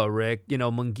here we go, Rick.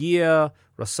 Munguia,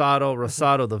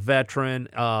 Rosado, the veteran.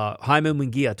 Jaime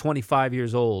Munguia, 25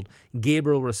 years old.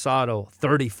 Gabriel Rosado,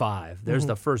 35. There's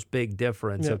the first big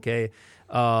difference. Yeah. Okay.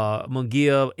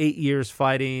 Munguia, 8 years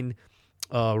fighting.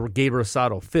 Gabriel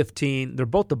Rosado, 15. They're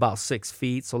both about 6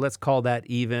 feet, so let's call that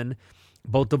even.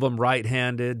 Both of them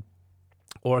right-handed,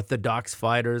 orthodox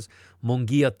fighters.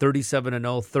 Munguia,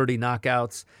 37-0, 30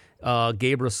 knockouts.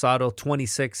 Gabriel Rosado,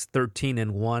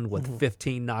 26-13-1 with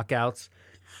 15 knockouts.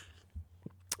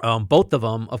 Both of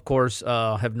them, of course,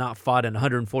 have not fought in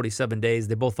 147 days.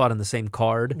 They both fought in the same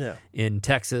card in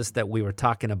Texas that we were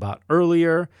talking about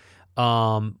earlier.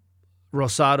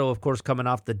 Rosado, of course, coming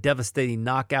off the devastating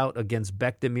knockout against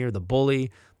Bektemir, the bully.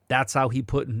 That's how he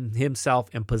put himself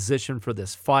in position for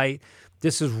this fight.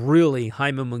 This is really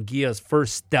Jaime Munguia's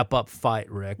first step-up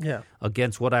fight, Rick,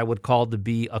 against what I would call to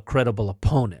be a credible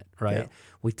opponent, right? Yeah.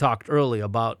 We talked earlier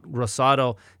about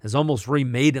Rosado has almost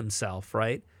remade himself,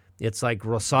 right? It's like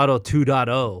Rosado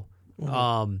 2.0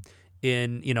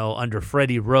 under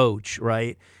Freddie Roach,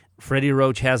 right? Freddie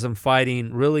Roach has him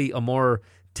fighting really a more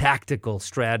tactical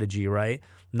strategy, right?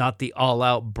 Not the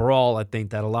all-out brawl, I think,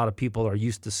 that a lot of people are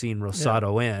used to seeing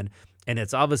Rosado in. And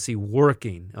it's obviously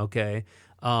working, okay?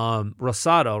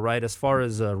 Rosado, right, as far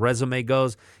as resume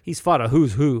goes, he's fought a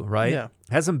who's who, right? Yeah.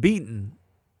 Hasn't beaten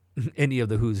any of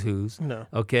the who's who's, No.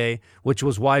 okay? Which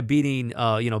was why beating,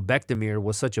 Bektemir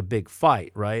was such a big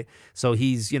fight, right? So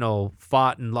he's,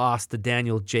 fought and lost to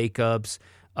Daniel Jacobs,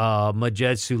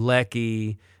 Majed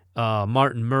Sulecki,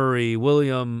 Martin Murray,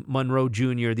 William Monroe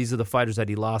Jr. These are the fighters that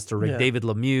he lost to. Rick. Yeah. David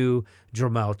Lemieux,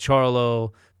 Jermel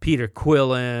Charlo, Peter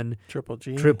Quillen, Triple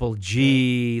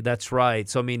G. That's right.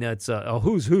 So, I mean, it's a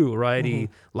who's who, right? He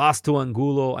lost to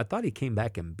Angulo. I thought he came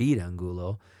back and beat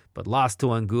Angulo, but lost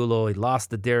to Angulo. He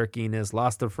lost to Derek Enos,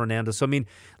 lost to Fernandez. So, I mean,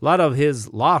 a lot of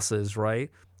his losses,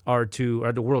 right, are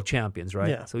the world champions, right?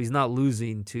 Yeah. So he's not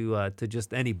losing to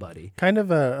just anybody. Kind of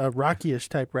a Rocky-ish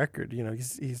type record.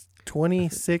 He's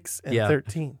 26 and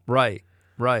 13. Right.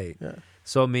 Yeah.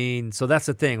 So, I mean, so that's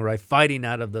the thing, right? Fighting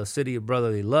out of the city of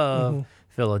brotherly love,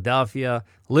 Philadelphia.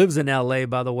 Lives in L.A.,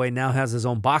 by the way, now has his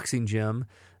own boxing gym,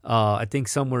 I think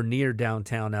somewhere near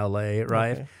downtown L.A.,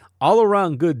 right? Okay. All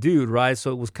around good dude, right?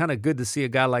 So it was kind of good to see a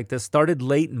guy like this. Started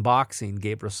late in boxing,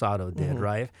 Gabe Rosado did,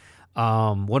 right?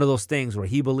 One of those things where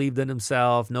he believed in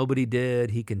himself, nobody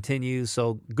did, he continues.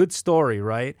 So good story,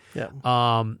 right? Yeah.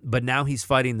 But now he's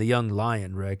fighting the young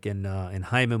lion, Rick, in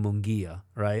Jaime Munguia,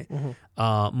 right?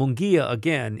 Munguia,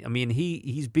 again, I mean,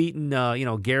 he's beaten,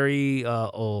 Gary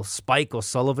Spike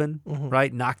O'Sullivan,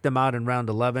 right? Knocked him out in round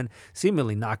 11.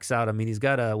 Seemingly knocks out, I mean, he's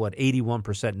got a,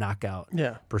 81% knockout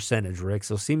percentage, Rick.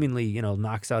 So seemingly,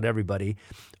 knocks out everybody.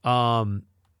 Not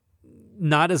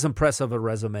as impressive a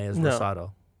resume as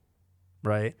Rosado.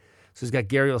 Right? So he's got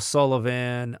Gary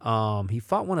O'Sullivan. He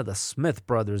fought one of the Smith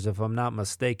brothers, if I'm not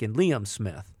mistaken, Liam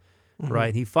Smith.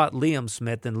 right? He fought Liam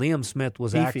Smith, and Liam Smith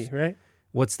was Beefy, actually right?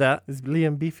 what's that? Is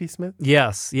Liam Beefy Smith?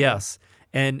 Yes.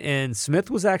 And Smith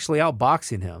was actually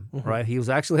outboxing him, right? He was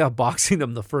actually outboxing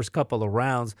him the first couple of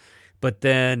rounds, but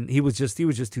then he was just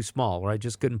too small, right?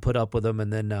 Just couldn't put up with him,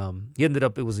 and then he ended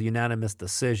up, it was a unanimous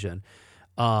decision.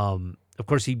 Of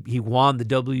course, he won the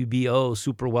WBO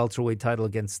super welterweight title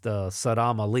against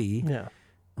Saddam Ali,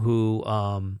 who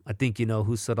I think you know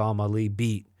who Saddam Ali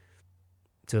beat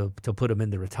to put him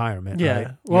into retirement. Yeah. Right?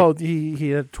 Well, he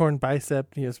had a torn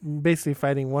bicep. He was basically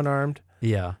fighting one-armed.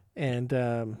 Yeah. And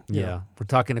We're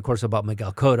talking, of course, about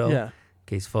Miguel Cotto. Yeah. In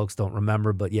case folks don't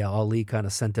remember, but yeah, Ali kind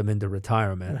of sent him into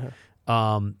retirement.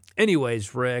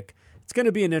 Anyways, Rick, it's going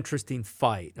to be an interesting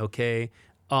fight. Okay.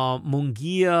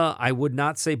 Munguia, I would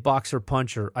not say boxer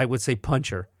puncher. I would say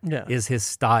puncher is his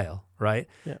style, right?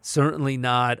 Yeah. Certainly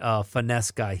not a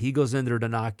finesse guy. He goes in there to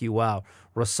knock you out.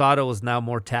 Rosado is now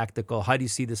more tactical. How do you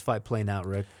see this fight playing out,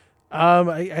 Rick?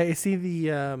 I see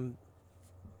the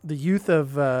youth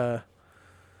of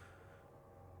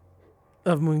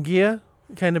Munguia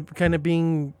kind of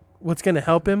being what's going to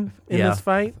help him in this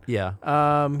fight.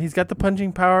 Yeah. He's got the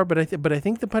punching power, but I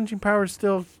think the punching power is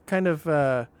still kind of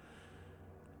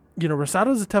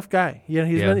Rosado's a tough guy. He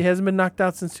hasn't been knocked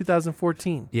out since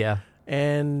 2014. Yeah.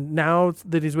 And now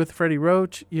that he's with Freddie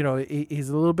Roach, he's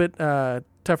a little bit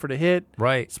tougher to hit.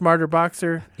 Right. Smarter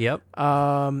boxer. Yep.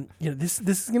 This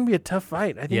is going to be a tough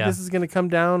fight. I think this is going to come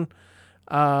down.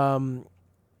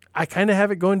 I kind of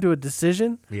have it going to a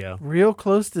decision. Yeah. Real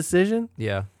close decision.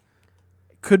 Yeah.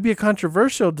 Could be a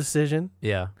controversial decision.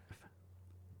 Yeah.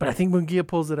 But I think Munguia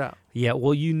pulls it out. Yeah,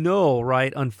 well,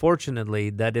 right, unfortunately,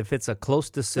 that if it's a close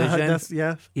decision,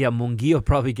 Munguia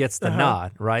probably gets the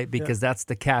nod, right? Because that's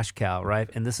the cash cow, right?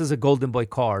 And this is a Golden Boy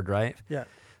card, right? Yeah.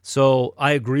 So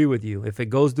I agree with you. If it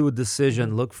goes to a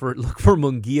decision, look for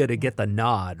Munguia to get the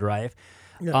nod, right?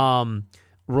 Yeah.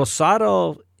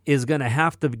 Rosado is going to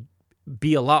have to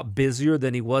be a lot busier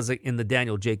than he was in the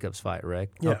Daniel Jacobs fight, right?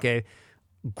 Yeah. Okay.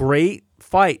 Great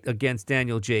fight against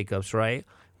Daniel Jacobs, right?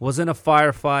 Wasn't a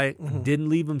firefight, didn't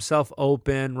leave himself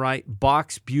open, right?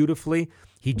 Boxed beautifully.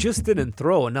 He just didn't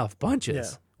throw enough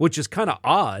punches, which is kind of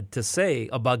odd to say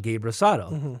about Gabe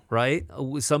Rosado, right?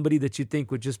 Somebody that you think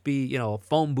would just be, a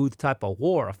phone booth type of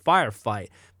war, a firefight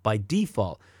by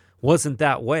default. Wasn't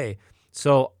that way.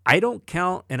 So I don't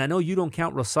count, and I know you don't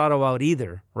count Rosado out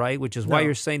either, right? Which is why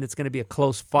you're saying it's going to be a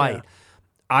close fight. Yeah.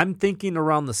 I'm thinking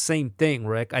around the same thing,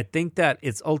 Rick. I think that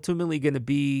it's ultimately going to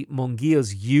be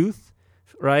Munguia's youth,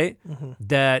 right?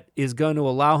 That is going to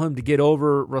allow him to get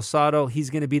over Rosado. He's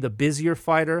going to be the busier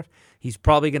fighter. He's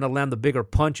probably going to land the bigger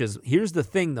punches. Here's the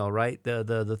thing, though, right?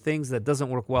 The things that doesn't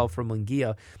work well for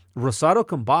Munguia. Rosado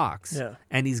can box,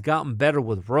 and he's gotten better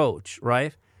with Roach,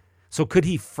 right? So could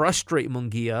he frustrate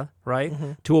Munguia, right,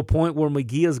 to a point where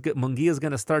Munguia's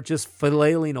going to start just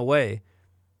flailing away,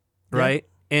 right?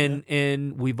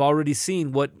 And we've already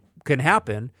seen what can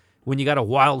happen when you got a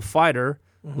wild fighter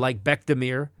like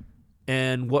Bekdamir,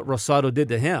 and what Rosado did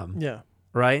to him,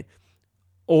 right?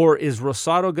 Or is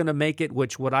Rosado going to make it,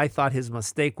 which what I thought his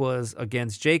mistake was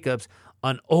against Jacobs,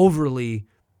 an overly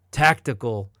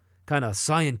tactical, kind of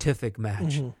scientific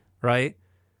match, right?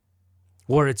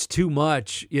 Where it's too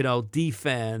much,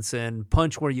 defense and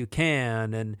punch where you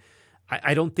can. And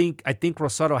I think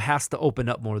Rosado has to open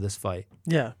up more this fight.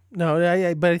 Yeah.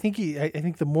 No, but I think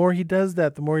the more he does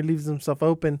that, the more he leaves himself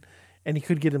open, and he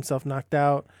could get himself knocked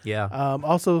out. Yeah.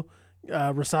 Also,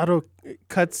 Rosado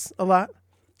cuts a lot.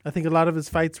 I think a lot of his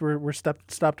fights were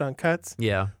stopped on cuts.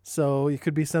 Yeah. So it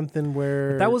could be something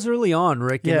where... But that was early on,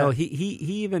 Rick. He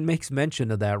even makes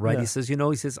mention of that, right? Yeah.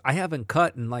 He says, I haven't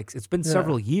cut in it's been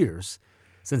several years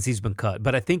since he's been cut.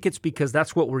 But I think it's because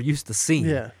that's what we're used to seeing.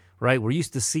 Yeah. Right? We're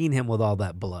used to seeing him with all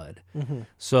that blood.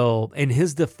 So in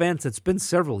his defense, it's been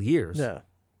several years. Yeah.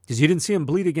 Because you didn't see him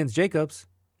bleed against Jacobs.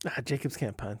 Jacobs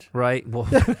can't punch. Right. Well,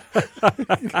 let's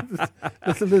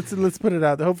put it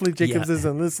out there. Hopefully Jacobs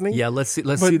isn't listening. Yeah, let's see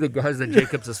the guys that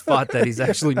Jacobs has fought that he's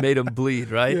actually made him bleed,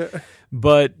 right? Yeah.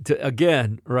 But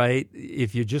again, right,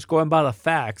 if you're just going by the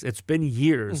facts, it's been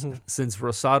years since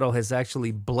Rosado has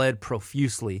actually bled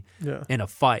profusely in a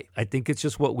fight. I think it's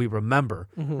just what we remember,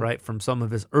 right, from some of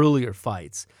his earlier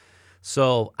fights.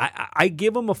 So I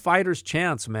give him a fighter's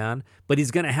chance, man, but he's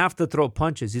going to have to throw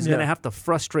punches. He's going to have to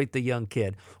frustrate the young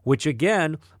kid, which,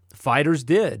 again, fighters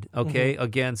did,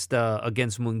 against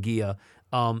Munguia.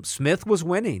 Smith was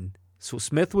winning. So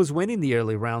Smith was winning the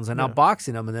early rounds and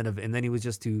outboxing him, and then he was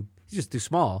just too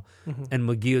small. And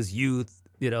Munguia's youth,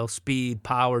 speed,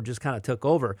 power just kind of took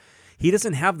over. He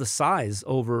doesn't have the size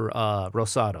over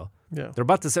Rosado. Yeah. They're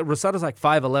about to say Rosado's like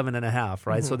 5'11 and a half,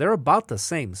 right? So they're about the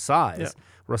same size. Yeah.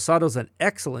 Rosado's in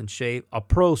excellent shape, a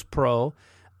pro's pro.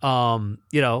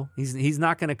 He's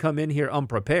not going to come in here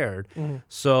unprepared.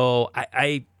 So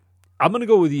I'm going to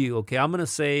go with you, okay? I'm going to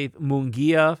say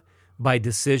Munguia by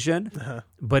decision,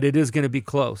 but it is going to be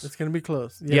close. It's going to be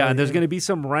close. Yeah, and there's going to be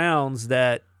some rounds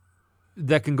that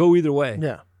can go either way.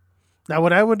 Yeah. Now,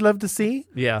 what I would love to see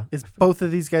Yeah. is both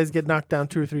of these guys get knocked down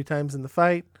 2 or 3 times in the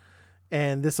fight,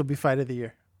 and this will be fight of the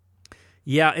year.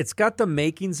 Yeah, it's got the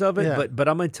makings of it, Yeah. but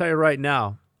I'm going to tell you right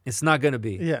now, it's not going to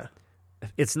be. Yeah.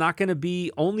 It's not going to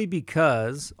be only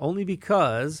because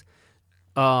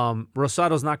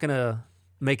Rosado's not going to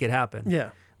make it happen. Yeah.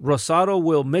 Rosado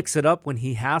will mix it up when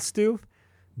he has to,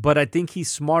 but I think he's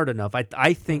smart enough.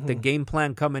 I think the game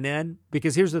plan coming in,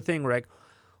 because here's the thing, Rick,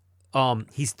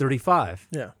 he's 35,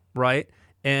 Yeah. right?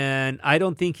 And I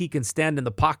don't think he can stand in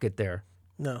the pocket there.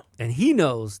 No. And he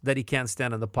knows that he can't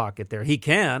stand in the pocket there. He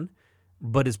can,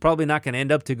 but it's probably not going to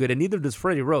end up too good. And neither does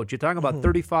Freddie Roach. You're talking about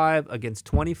 35 against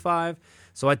 25.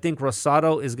 So I think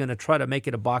Rosado is going to try to make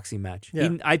it a boxing match.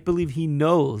 Yeah. I believe he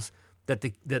knows that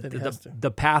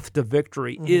the path to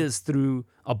victory is through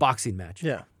a boxing match.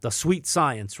 Yeah. The sweet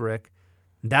science, Rick.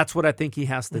 That's what I think he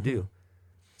has to do.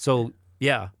 So,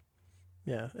 yeah.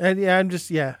 Yeah. And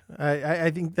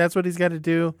I think that's what he's got to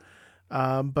do.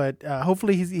 But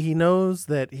hopefully he knows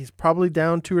that he's probably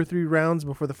down 2 or 3 rounds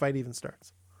before the fight even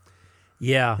starts.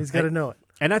 Yeah. He's got to know it.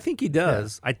 And I think he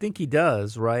does. I think he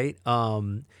does, right?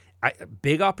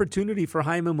 Big opportunity for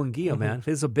Jaime Munguia, man.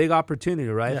 It's a big opportunity,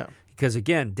 right? Yeah. Because,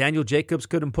 again, Daniel Jacobs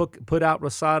couldn't put out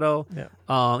Rosado. Yeah.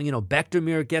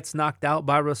 Bektemir gets knocked out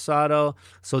by Rosado.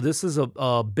 So this is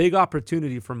a big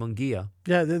opportunity for Munguia.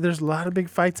 Yeah, there's a lot of big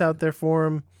fights out there for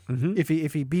him. Mm-hmm.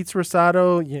 If he beats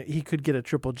Rosado, he could get a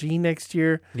Triple G next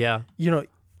year. Yeah.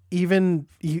 Even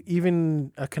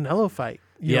a Canelo fight.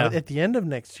 At the end of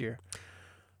next year.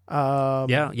 But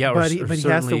he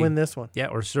has to win this one. Yeah,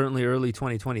 or certainly early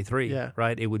 2023. Yeah.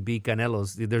 Right. It would beat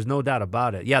Canelo's. There's no doubt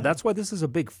about it. Yeah, that's why this is a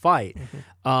big fight.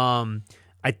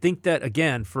 I think that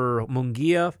again for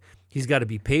Munguia, he's got to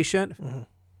be patient.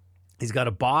 He's got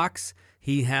to box.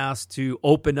 He has to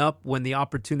open up when the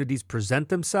opportunities present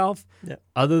themselves. Yeah.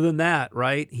 Other than that,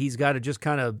 right, he's got to just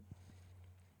kind of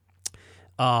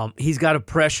he's got to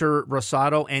pressure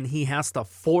Rosado, and he has to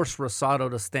force Rosado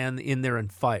to stand in there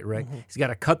and fight, right? He's got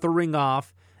to cut the ring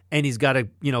off, and he's got to,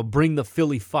 bring the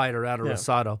Philly fighter out of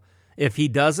Rosado. If he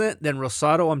doesn't, then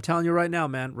Rosado, I'm telling you right now,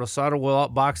 man, Rosado will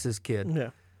outbox this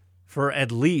kid for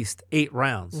at least 8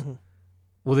 rounds.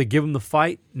 Will they give him the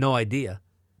fight? No idea.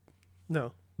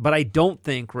 No. But I don't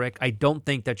think, Rick,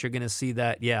 that you're going to see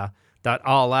that, that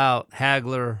all-out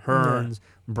Hagler, Hearns,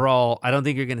 brawl. I don't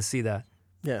think you're going to see that.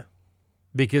 Yeah.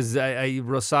 Because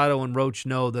Rosado and Roach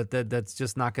know that's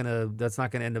just not gonna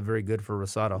end up very good for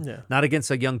Rosado. Yeah. Not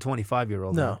against a young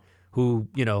 25-year-old. No. Who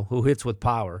hits with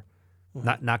power.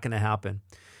 Not gonna happen.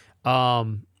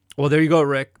 Well, there you go,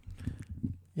 Rick.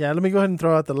 Yeah, let me go ahead and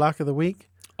throw out the lock of the week.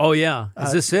 Oh yeah,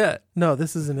 is this it? No,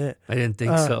 this isn't it. I didn't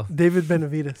think so. David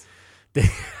Benavidez.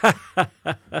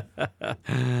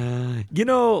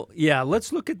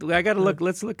 Let's look at.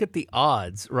 Let's look at the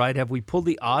odds, right? Have we pulled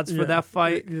the odds for that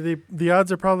fight? The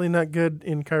odds are probably not good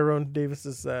in Kyron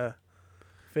Davis's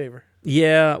favor.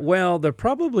 Yeah, well, they're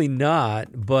probably not,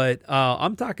 but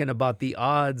I'm talking about the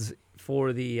odds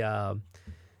for the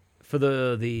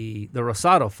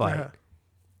Rosado fight.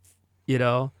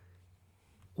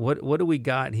 What do we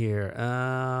got here? All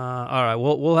right,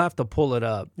 we'll have to pull it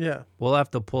up. Yeah. We'll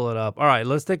have to pull it up. All right,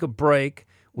 let's take a break.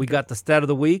 We got the stat of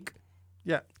the week.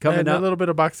 Yeah. Coming up. A little bit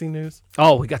of boxing news.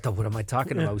 Oh, we got what am I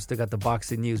talking about? We still got the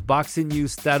boxing news. Boxing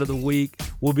news, stat of the week.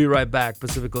 We'll be right back.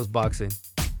 Pacific Coast Boxing.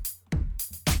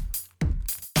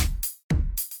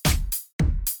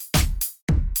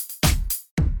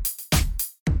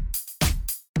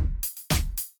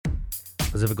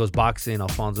 Pacific Coast Boxing,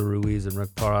 Alfonso Ruiz and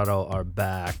Rick Parado are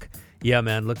back. Yeah,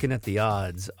 man, looking at the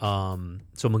odds.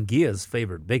 So Munguia's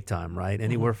favored big time, right?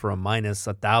 Anywhere from minus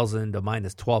 1,000 to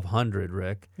minus 1,200,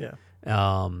 Rick. Yeah.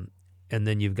 And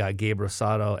then you've got Gabe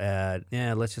Rosado at,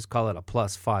 let's just call it a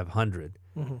plus 500.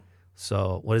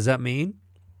 So what does that mean?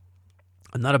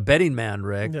 I'm not a betting man,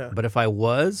 Rick, but if I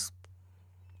was,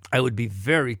 I would be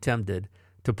very tempted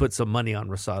to put some money on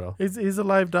Rosado. He's a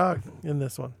live dog in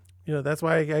this one. That's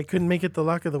why I couldn't make it the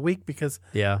lock of the week, because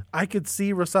I could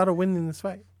see Rosado winning this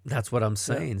fight. That's what I'm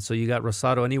saying. So you got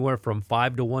Rosado anywhere from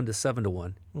 5-1 to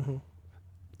 7-1.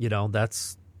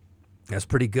 That's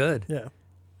pretty good. Yeah.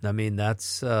 I mean,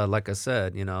 that's like I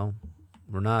said.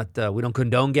 We're not we don't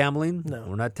condone gambling. No.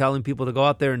 We're not telling people to go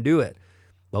out there and do it,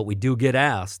 but we do get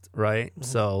asked, right?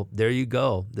 So there you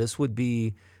go. This would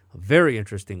be A very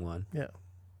interesting one. Yeah.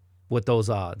 With those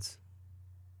odds.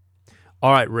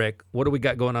 All right, Rick, what do we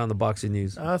got going on in the boxing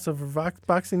news? So for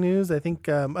boxing news, I think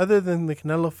other than the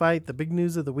Canelo fight, the big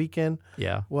news of the weekend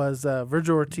was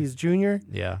Virgil Ortiz Jr.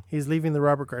 Yeah. He's leaving the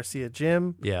Robert Garcia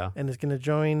gym. Yeah. And is going to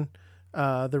join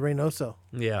the Reynoso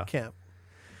camp.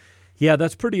 Yeah,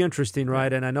 that's pretty interesting,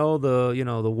 right? And I know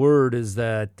the word is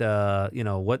that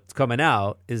what's coming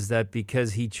out is that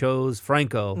because he chose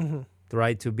Franco,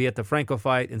 right, to be at the Franco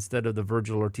fight instead of the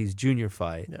Virgil Ortiz Jr.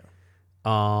 fight.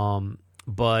 Yeah.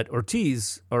 But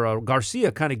Ortiz or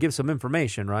Garcia kind of gives some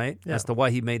information, right, as to why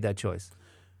he made that choice.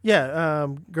 Yeah,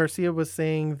 Garcia was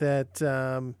saying that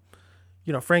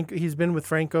Franco, he's been with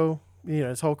Franco,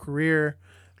 his whole career.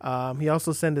 He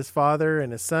also sent his father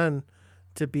and his son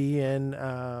to be in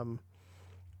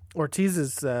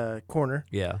Ortiz's corner.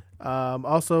 Yeah.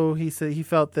 Also, he said he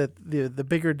felt that the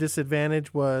bigger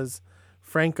disadvantage was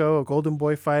Franco, a Golden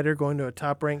Boy fighter, going to a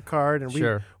top ranked card,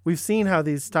 and we've seen how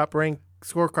these top ranked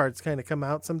scorecards kind of come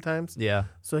out sometimes. Yeah.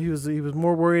 So he was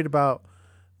more worried about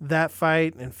that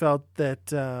fight and felt that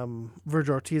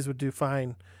Virgil Ortiz would do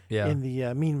fine in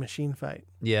the Mean Machine fight.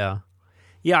 Yeah.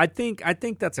 Yeah, I think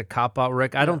that's a cop-out,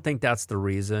 Rick. I don't think that's the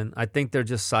reason. I think they're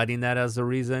just citing that as the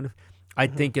reason. I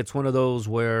think it's one of those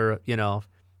where,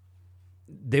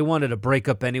 they wanted to break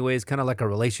up anyways, kind of like a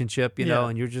relationship,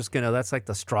 and you're just going to, that's like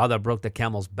the straw that broke the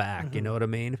camel's back, you know what I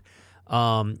mean?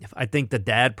 I think the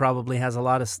dad probably has a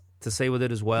lot to say with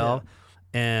it as well.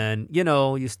 Yeah. And,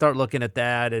 you start looking at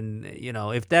that and,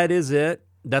 if that is it,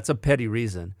 that's a petty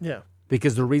reason. Yeah.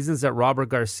 Because the reasons that Robert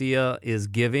Garcia is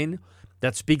giving,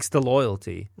 that speaks to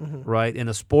loyalty, right? In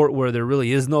a sport where there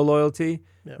really is no loyalty,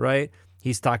 right?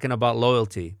 He's talking about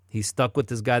loyalty. He's stuck with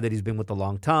this guy that he's been with a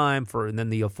long time and then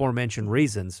the aforementioned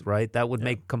reasons, right? That would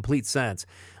make complete sense.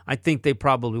 I think they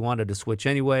probably wanted to switch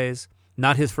anyways.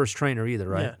 Not his first trainer either,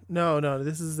 right? Yeah. No.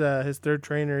 This is his third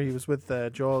trainer. He was with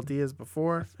Joel Diaz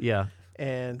before. Yeah.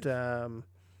 And I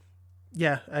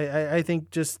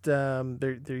think just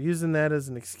they're using that as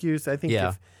an excuse. I think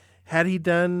had he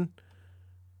done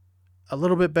a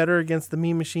little bit better against the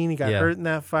Mean Machine, he got hurt in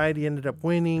that fight. He ended up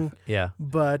winning. Yeah.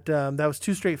 But that was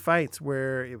 2 straight fights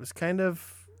where it was kind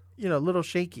of a little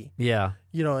shaky. Yeah.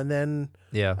 And then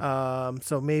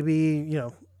so maybe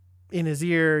in his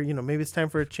ear, maybe it's time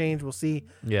for a change. We'll see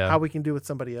how we can do with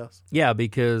somebody else. Yeah,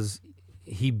 because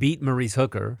he beat Maurice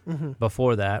Hooker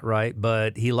before that, right?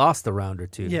 But he lost a round or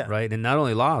two, right? And not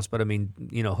only lost, but I mean,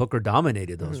 Hooker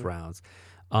dominated those rounds.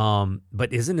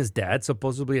 But isn't his dad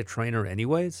supposedly a trainer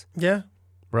anyways? Yeah.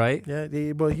 Right? Yeah.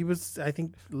 He was, I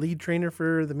think, lead trainer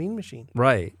for the Mean Machine.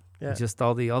 Right. Yeah. Just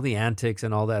all the antics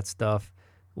and all that stuff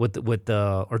with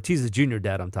Ortiz's junior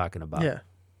dad I'm talking about. Yeah.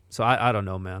 So I don't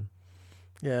know, man.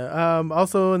 Yeah.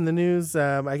 Also in the news,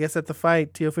 I guess at the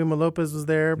fight, Teofimo Lopez was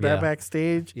there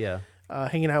backstage. Yeah.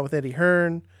 Hanging out with Eddie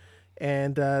Hearn,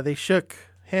 and they shook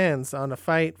hands on a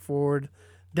fight for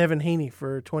Devin Haney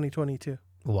for 2022.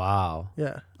 Wow.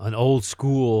 Yeah. An old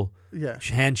school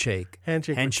handshake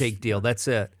deal. That's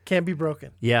it. Can't be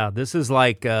broken. Yeah. This is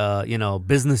like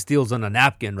business deals on a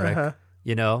napkin, right?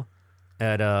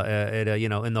 At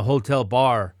in the hotel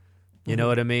bar. You know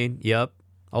what I mean? Yep.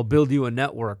 I'll build you a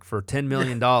network for $10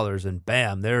 million and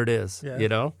bam, there it is.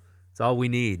 Yeah. It's all we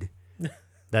need.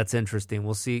 That's interesting.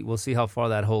 We'll see how far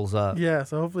that holds up. Yeah,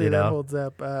 so hopefully that holds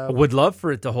up. Would love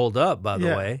for it to hold up, by the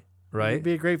way, right? It'd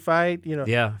be a great fight.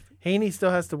 Yeah. Haney still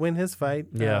has to win his fight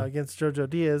against Jojo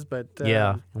Diaz, but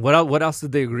What else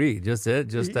did they agree? Just it?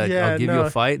 Just that I'll give you a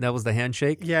fight? And that was the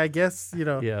handshake? Yeah, I guess,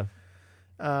 Yeah.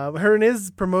 Hearn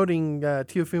is promoting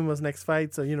Teofimo's next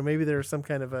fight, so maybe there's some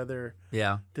kind of other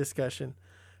discussion.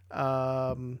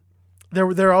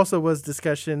 There also was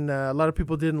discussion. A lot of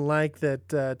people didn't like that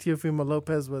Teofimo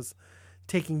Lopez was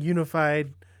taking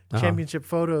unified championship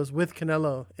photos with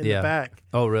Canelo in the back.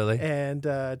 Oh, really? And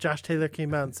Josh Taylor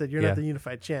came out and said, "You're not the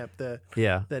unified champ.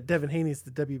 That Devin Haney's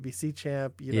the WBC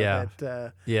champ.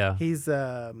 He's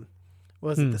the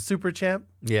super champ?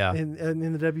 Yeah.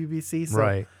 In the WBC. So,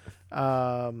 right.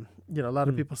 A lot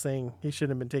of people saying he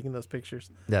shouldn't have been taking those pictures.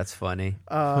 That's funny.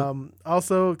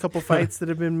 Also, a couple fights that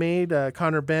have been made.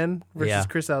 Conor Benn versus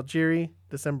Chris Algieri,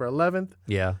 December 11th.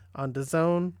 Yeah. On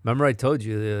DAZN. Remember I told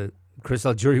you Chris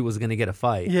Algieri was going to get a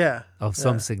fight. Yeah. Of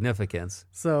some significance.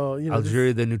 So,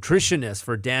 Algieri, the nutritionist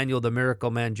for Daniel the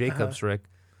Miracle Man Jacobs, Rick.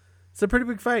 It's a pretty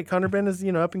big fight. Conor Benn is,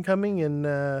 up and coming and,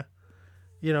 a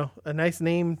nice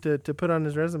name to put on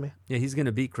his resume. Yeah, he's going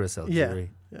to beat Chris Algieri.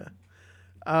 Yeah.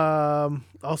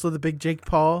 Also the big Jake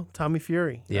Paul, Tommy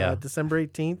Fury. December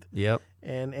 18th. Yep.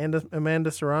 And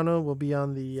Amanda Serrano will be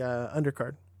on the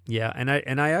undercard. Yeah, and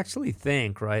I actually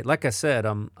think, right, like I said,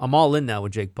 I'm all in now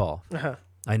with Jake Paul.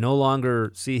 I no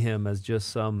longer see him as just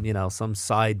some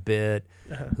side bit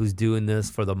who's doing this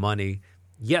for the money.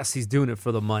 Yes, he's doing it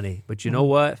for the money, but you know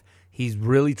what? He's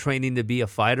really training to be a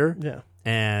fighter. Yeah.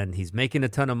 And he's making a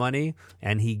ton of money,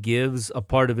 and he gives a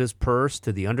part of his purse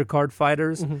to the undercard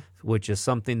fighters, which is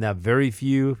something that very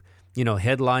few,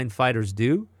 headline fighters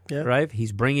do, right?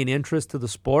 He's bringing interest to the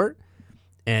sport,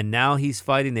 and now he's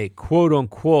fighting a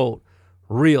quote-unquote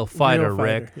real fighter,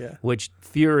 Rick, which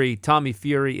Tommy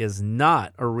Fury is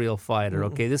not a real fighter,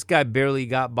 okay? This guy barely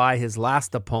got by his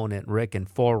last opponent, Rick, in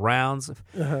 4 rounds.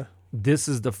 This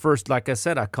is the first, like I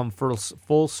said, I come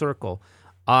full circle.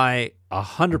 I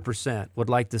 100% would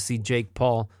like to see Jake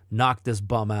Paul knock this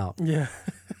bum out. Yeah.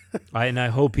 And I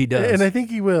hope he does. And I think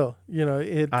he will.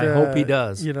 I hope he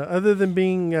does. Other than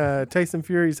being Tyson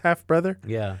Fury's half brother.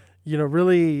 Yeah.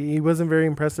 Really, he wasn't very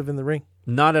impressive in the ring.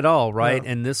 Not at all, right? No.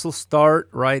 And this will start,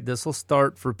 right? This will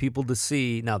start for people to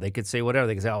see. Now, they could say whatever.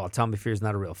 They could say, oh, Tommy Fury's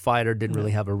not a real fighter, didn't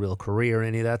really have a real career,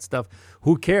 any of that stuff.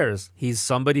 Who cares? He's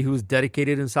somebody who's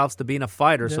dedicated himself to being a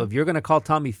fighter. So if you're going to call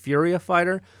Tommy Fury a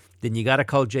fighter, then you got to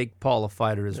call Jake Paul a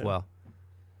fighter as well.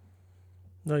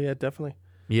 No, yeah, definitely.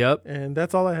 Yep. And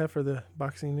that's all I have for the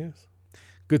boxing news.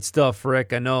 Good stuff,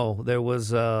 Rick. I know there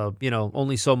was,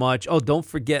 only so much. Oh, don't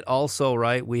forget also,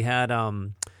 right, we had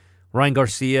Ryan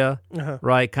Garcia,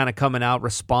 right, kind of coming out,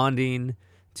 responding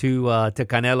to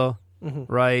Canelo,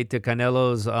 right, to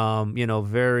Canelo's,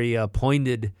 very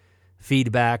pointed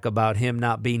feedback about him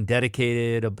not being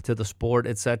dedicated to the sport,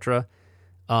 etc.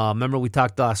 Remember we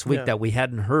talked last week that we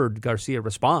hadn't heard Garcia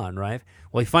respond, right?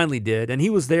 Well, he finally did. And he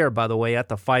was there, by the way, at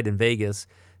the fight in Vegas,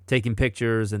 taking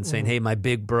pictures and saying, hey, my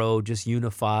big bro just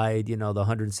unified, the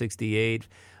 168.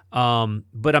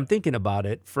 But I'm thinking about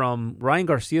it from Ryan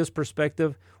Garcia's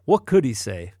perspective. What could he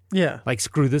say? Yeah. Like,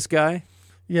 screw this guy?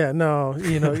 Yeah, no,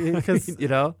 because,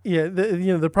 Yeah,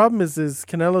 the problem is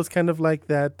Canelo's kind of like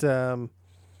that, the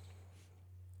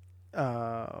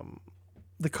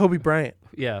Kobe Bryant.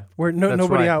 Yeah. Where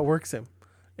nobody outworks him.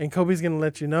 And Kobe's going to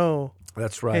let you know.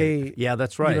 That's right. Hey, yeah,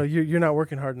 that's right. You're not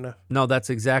working hard enough. No, that's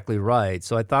exactly right.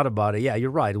 So I thought about it. Yeah,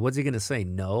 you're right. What's he going to say?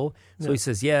 No. So he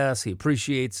says yes. He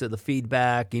appreciates the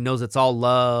feedback. He knows it's all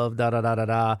love. Da da da da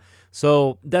da.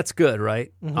 So that's good,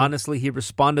 right? Honestly, he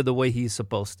responded the way he's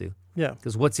supposed to. Yeah.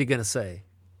 Because what's he going to say?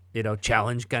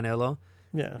 Challenge Canelo.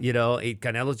 Yeah.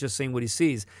 Canelo's just saying what he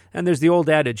sees. And there's the old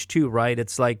adage too, right?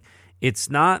 It's like,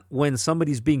 it's not when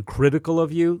somebody's being critical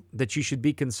of you that you should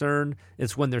be concerned.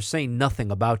 It's when they're saying nothing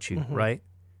about you, right?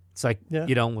 It's like,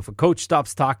 if a coach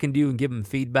stops talking to you and giving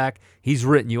feedback, he's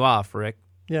written you off, Rick.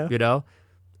 Yeah.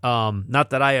 Not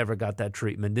that I ever got that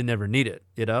treatment. Didn't ever need it,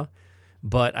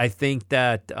 But I think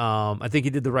that I think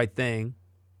he did the right thing.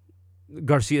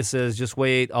 Garcia says, just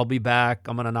wait. I'll be back.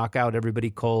 I'm going to knock out everybody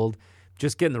cold.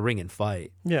 Just get in the ring and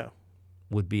fight. Yeah.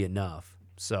 Would be enough.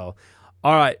 So,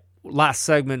 all right. Last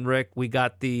segment, Rick, we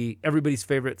got the everybody's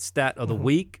favorite stat of the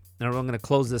week. And I'm going to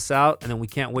close this out, and then we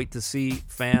can't wait to see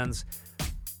fans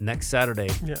next Saturday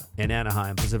in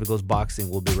Anaheim. Pacific Coast Boxing.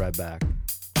 We'll be right back.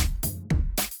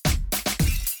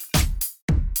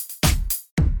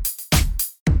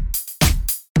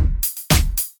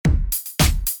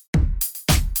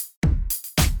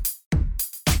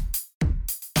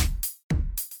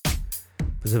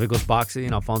 Pacific Coast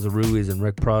Boxing, Alfonso Ruiz and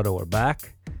Rick Prado are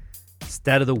back.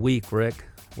 Stat of the week, Rick.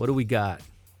 What do we got?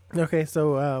 Okay,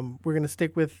 so we're going to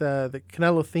stick with the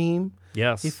Canelo theme.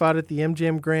 Yes. He fought at the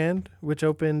MGM Grand, which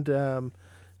opened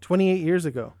 28 years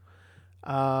ago.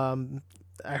 I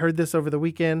heard this over the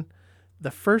weekend.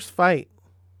 The first fight,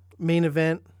 main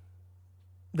event,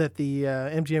 that the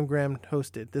MGM Grand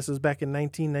hosted. This was back in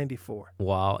 1994.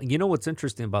 Wow. You know what's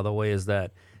interesting, by the way, is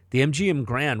that the MGM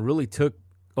Grand really took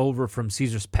over from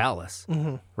Caesar's Palace,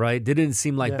 right? Didn't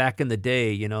seem like back in the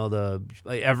day,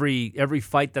 every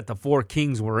fight that the Four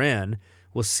Kings were in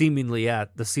was seemingly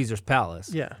at the Caesar's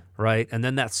Palace, right? And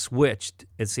then that switched,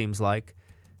 it seems like,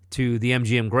 to the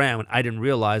MGM Grand. I didn't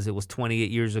realize it was 28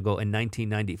 years ago in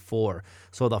 1994.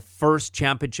 So the first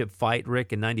championship fight,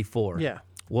 Rick, in 94. Yeah.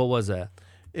 What was that?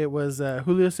 It was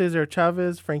Julio Cesar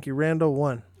Chavez, Frankie Randall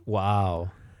won.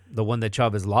 Wow. The one that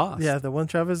Chavez lost. Yeah, the one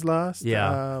Chavez lost.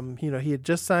 Yeah. He had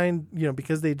just signed,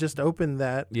 because they just opened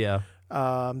that. Yeah.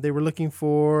 They were looking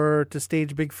to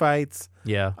stage big fights.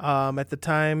 Yeah. At the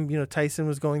time, Tyson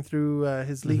was going through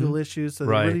his legal issues, so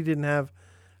they really didn't have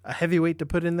a heavyweight to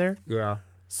put in there. Yeah.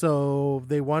 So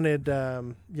they wanted,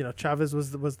 Chavez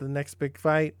was the next big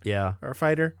fight. Yeah. Or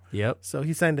fighter. Yep. So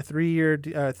he signed a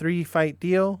 3-fight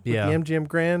deal with the MGM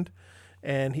Grand,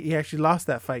 and he actually lost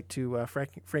that fight to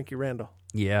Frankie Randall.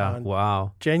 Yeah,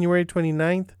 wow. January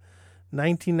 29th,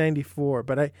 1994.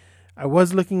 But I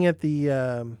was looking at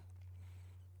the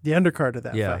the undercard of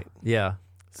that fight. Yeah.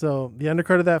 So the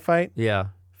undercard of that fight, Yeah.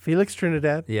 Felix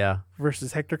Trinidad Yeah.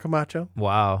 versus Hector Camacho.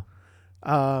 Wow.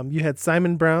 You had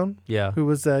Simon Brown, Yeah. who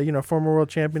was former world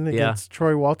champion against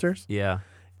Troy Walters, Yeah.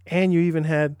 and you even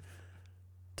had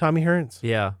Tommy Hearns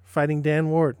Yeah. fighting Dan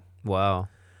Ward. Wow.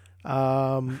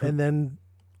 And then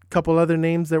a couple other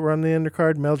names that were on the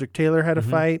undercard. Meldrick Taylor had a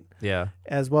fight, Yeah.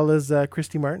 as well as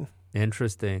Christy Martin.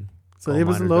 Interesting. So Coal it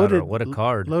was Miner's loaded. Daughter. What a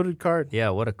card. Loaded card. Yeah,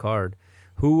 what a card.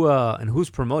 Who's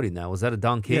promoting that? Was that a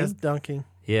Don King? Yes, Don King.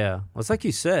 Yeah. Well, it's like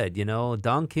you said,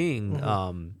 Don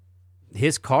King,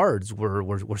 his cards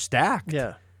were stacked.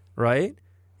 Yeah. Right?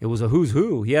 It was a who's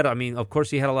who. He had, of course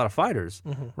he had a lot of fighters,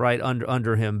 right,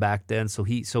 under him back then, so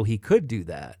he could do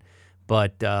that.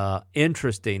 But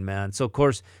interesting, man. So, of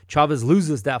course, Chavez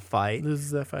loses that fight.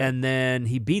 And then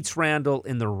he beats Randall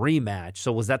in the rematch.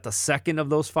 So was that the second of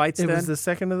those fights then? It was the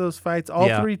second of those fights. All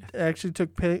three actually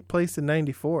took place in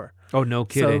 94. Oh, no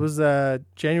kidding. So it was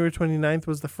January 29th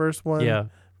was the first one. Yeah.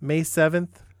 May 7th,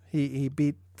 he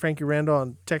beat Frankie Randall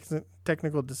on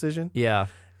technical decision. Yeah.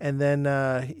 And then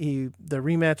the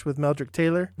rematch with Meldrick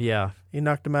Taylor. Yeah. He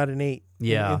knocked him out in 8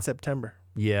 in September.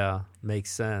 Yeah, makes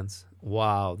sense.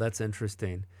 Wow, that's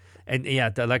interesting. And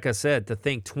like I said, to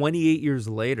think 28 years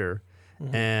later,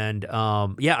 and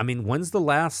when's the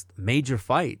last major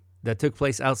fight that took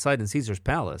place outside in Caesar's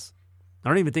Palace? I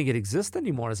don't even think it exists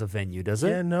anymore as a venue, does it?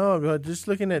 Yeah, no. Just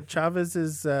looking at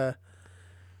Chavez's the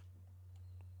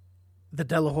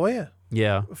De La Hoya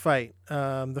fight,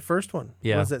 the first one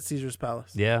was at Caesar's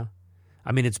Palace. Yeah.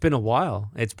 It's been a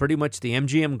while. It's pretty much the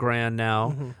MGM Grand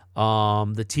now,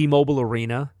 the T-Mobile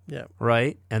Arena,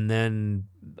 right? And then,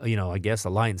 I guess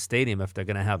Alliance Stadium if they're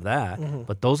going to have that.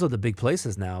 But those are the big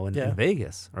places now in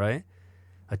Vegas, right?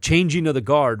 A changing of the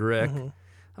guard, Rick.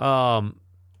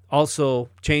 Also,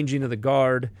 changing of the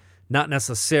guard, not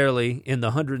necessarily in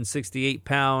the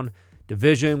 168-pound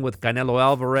division with Canelo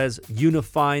Alvarez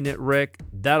unifying it, Rick.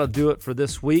 That'll do it for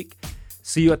this week.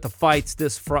 See you at the fights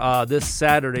this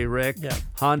Saturday, Rick. Yeah.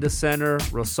 Honda Center,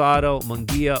 Rosado,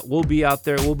 Munguia. We'll be out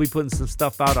there. We'll be putting some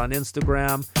stuff out on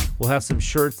Instagram. We'll have some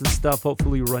shirts and stuff.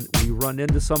 Hopefully we run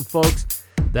into some folks.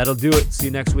 That'll do it. See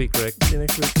you next week, Rick. See you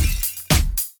next week.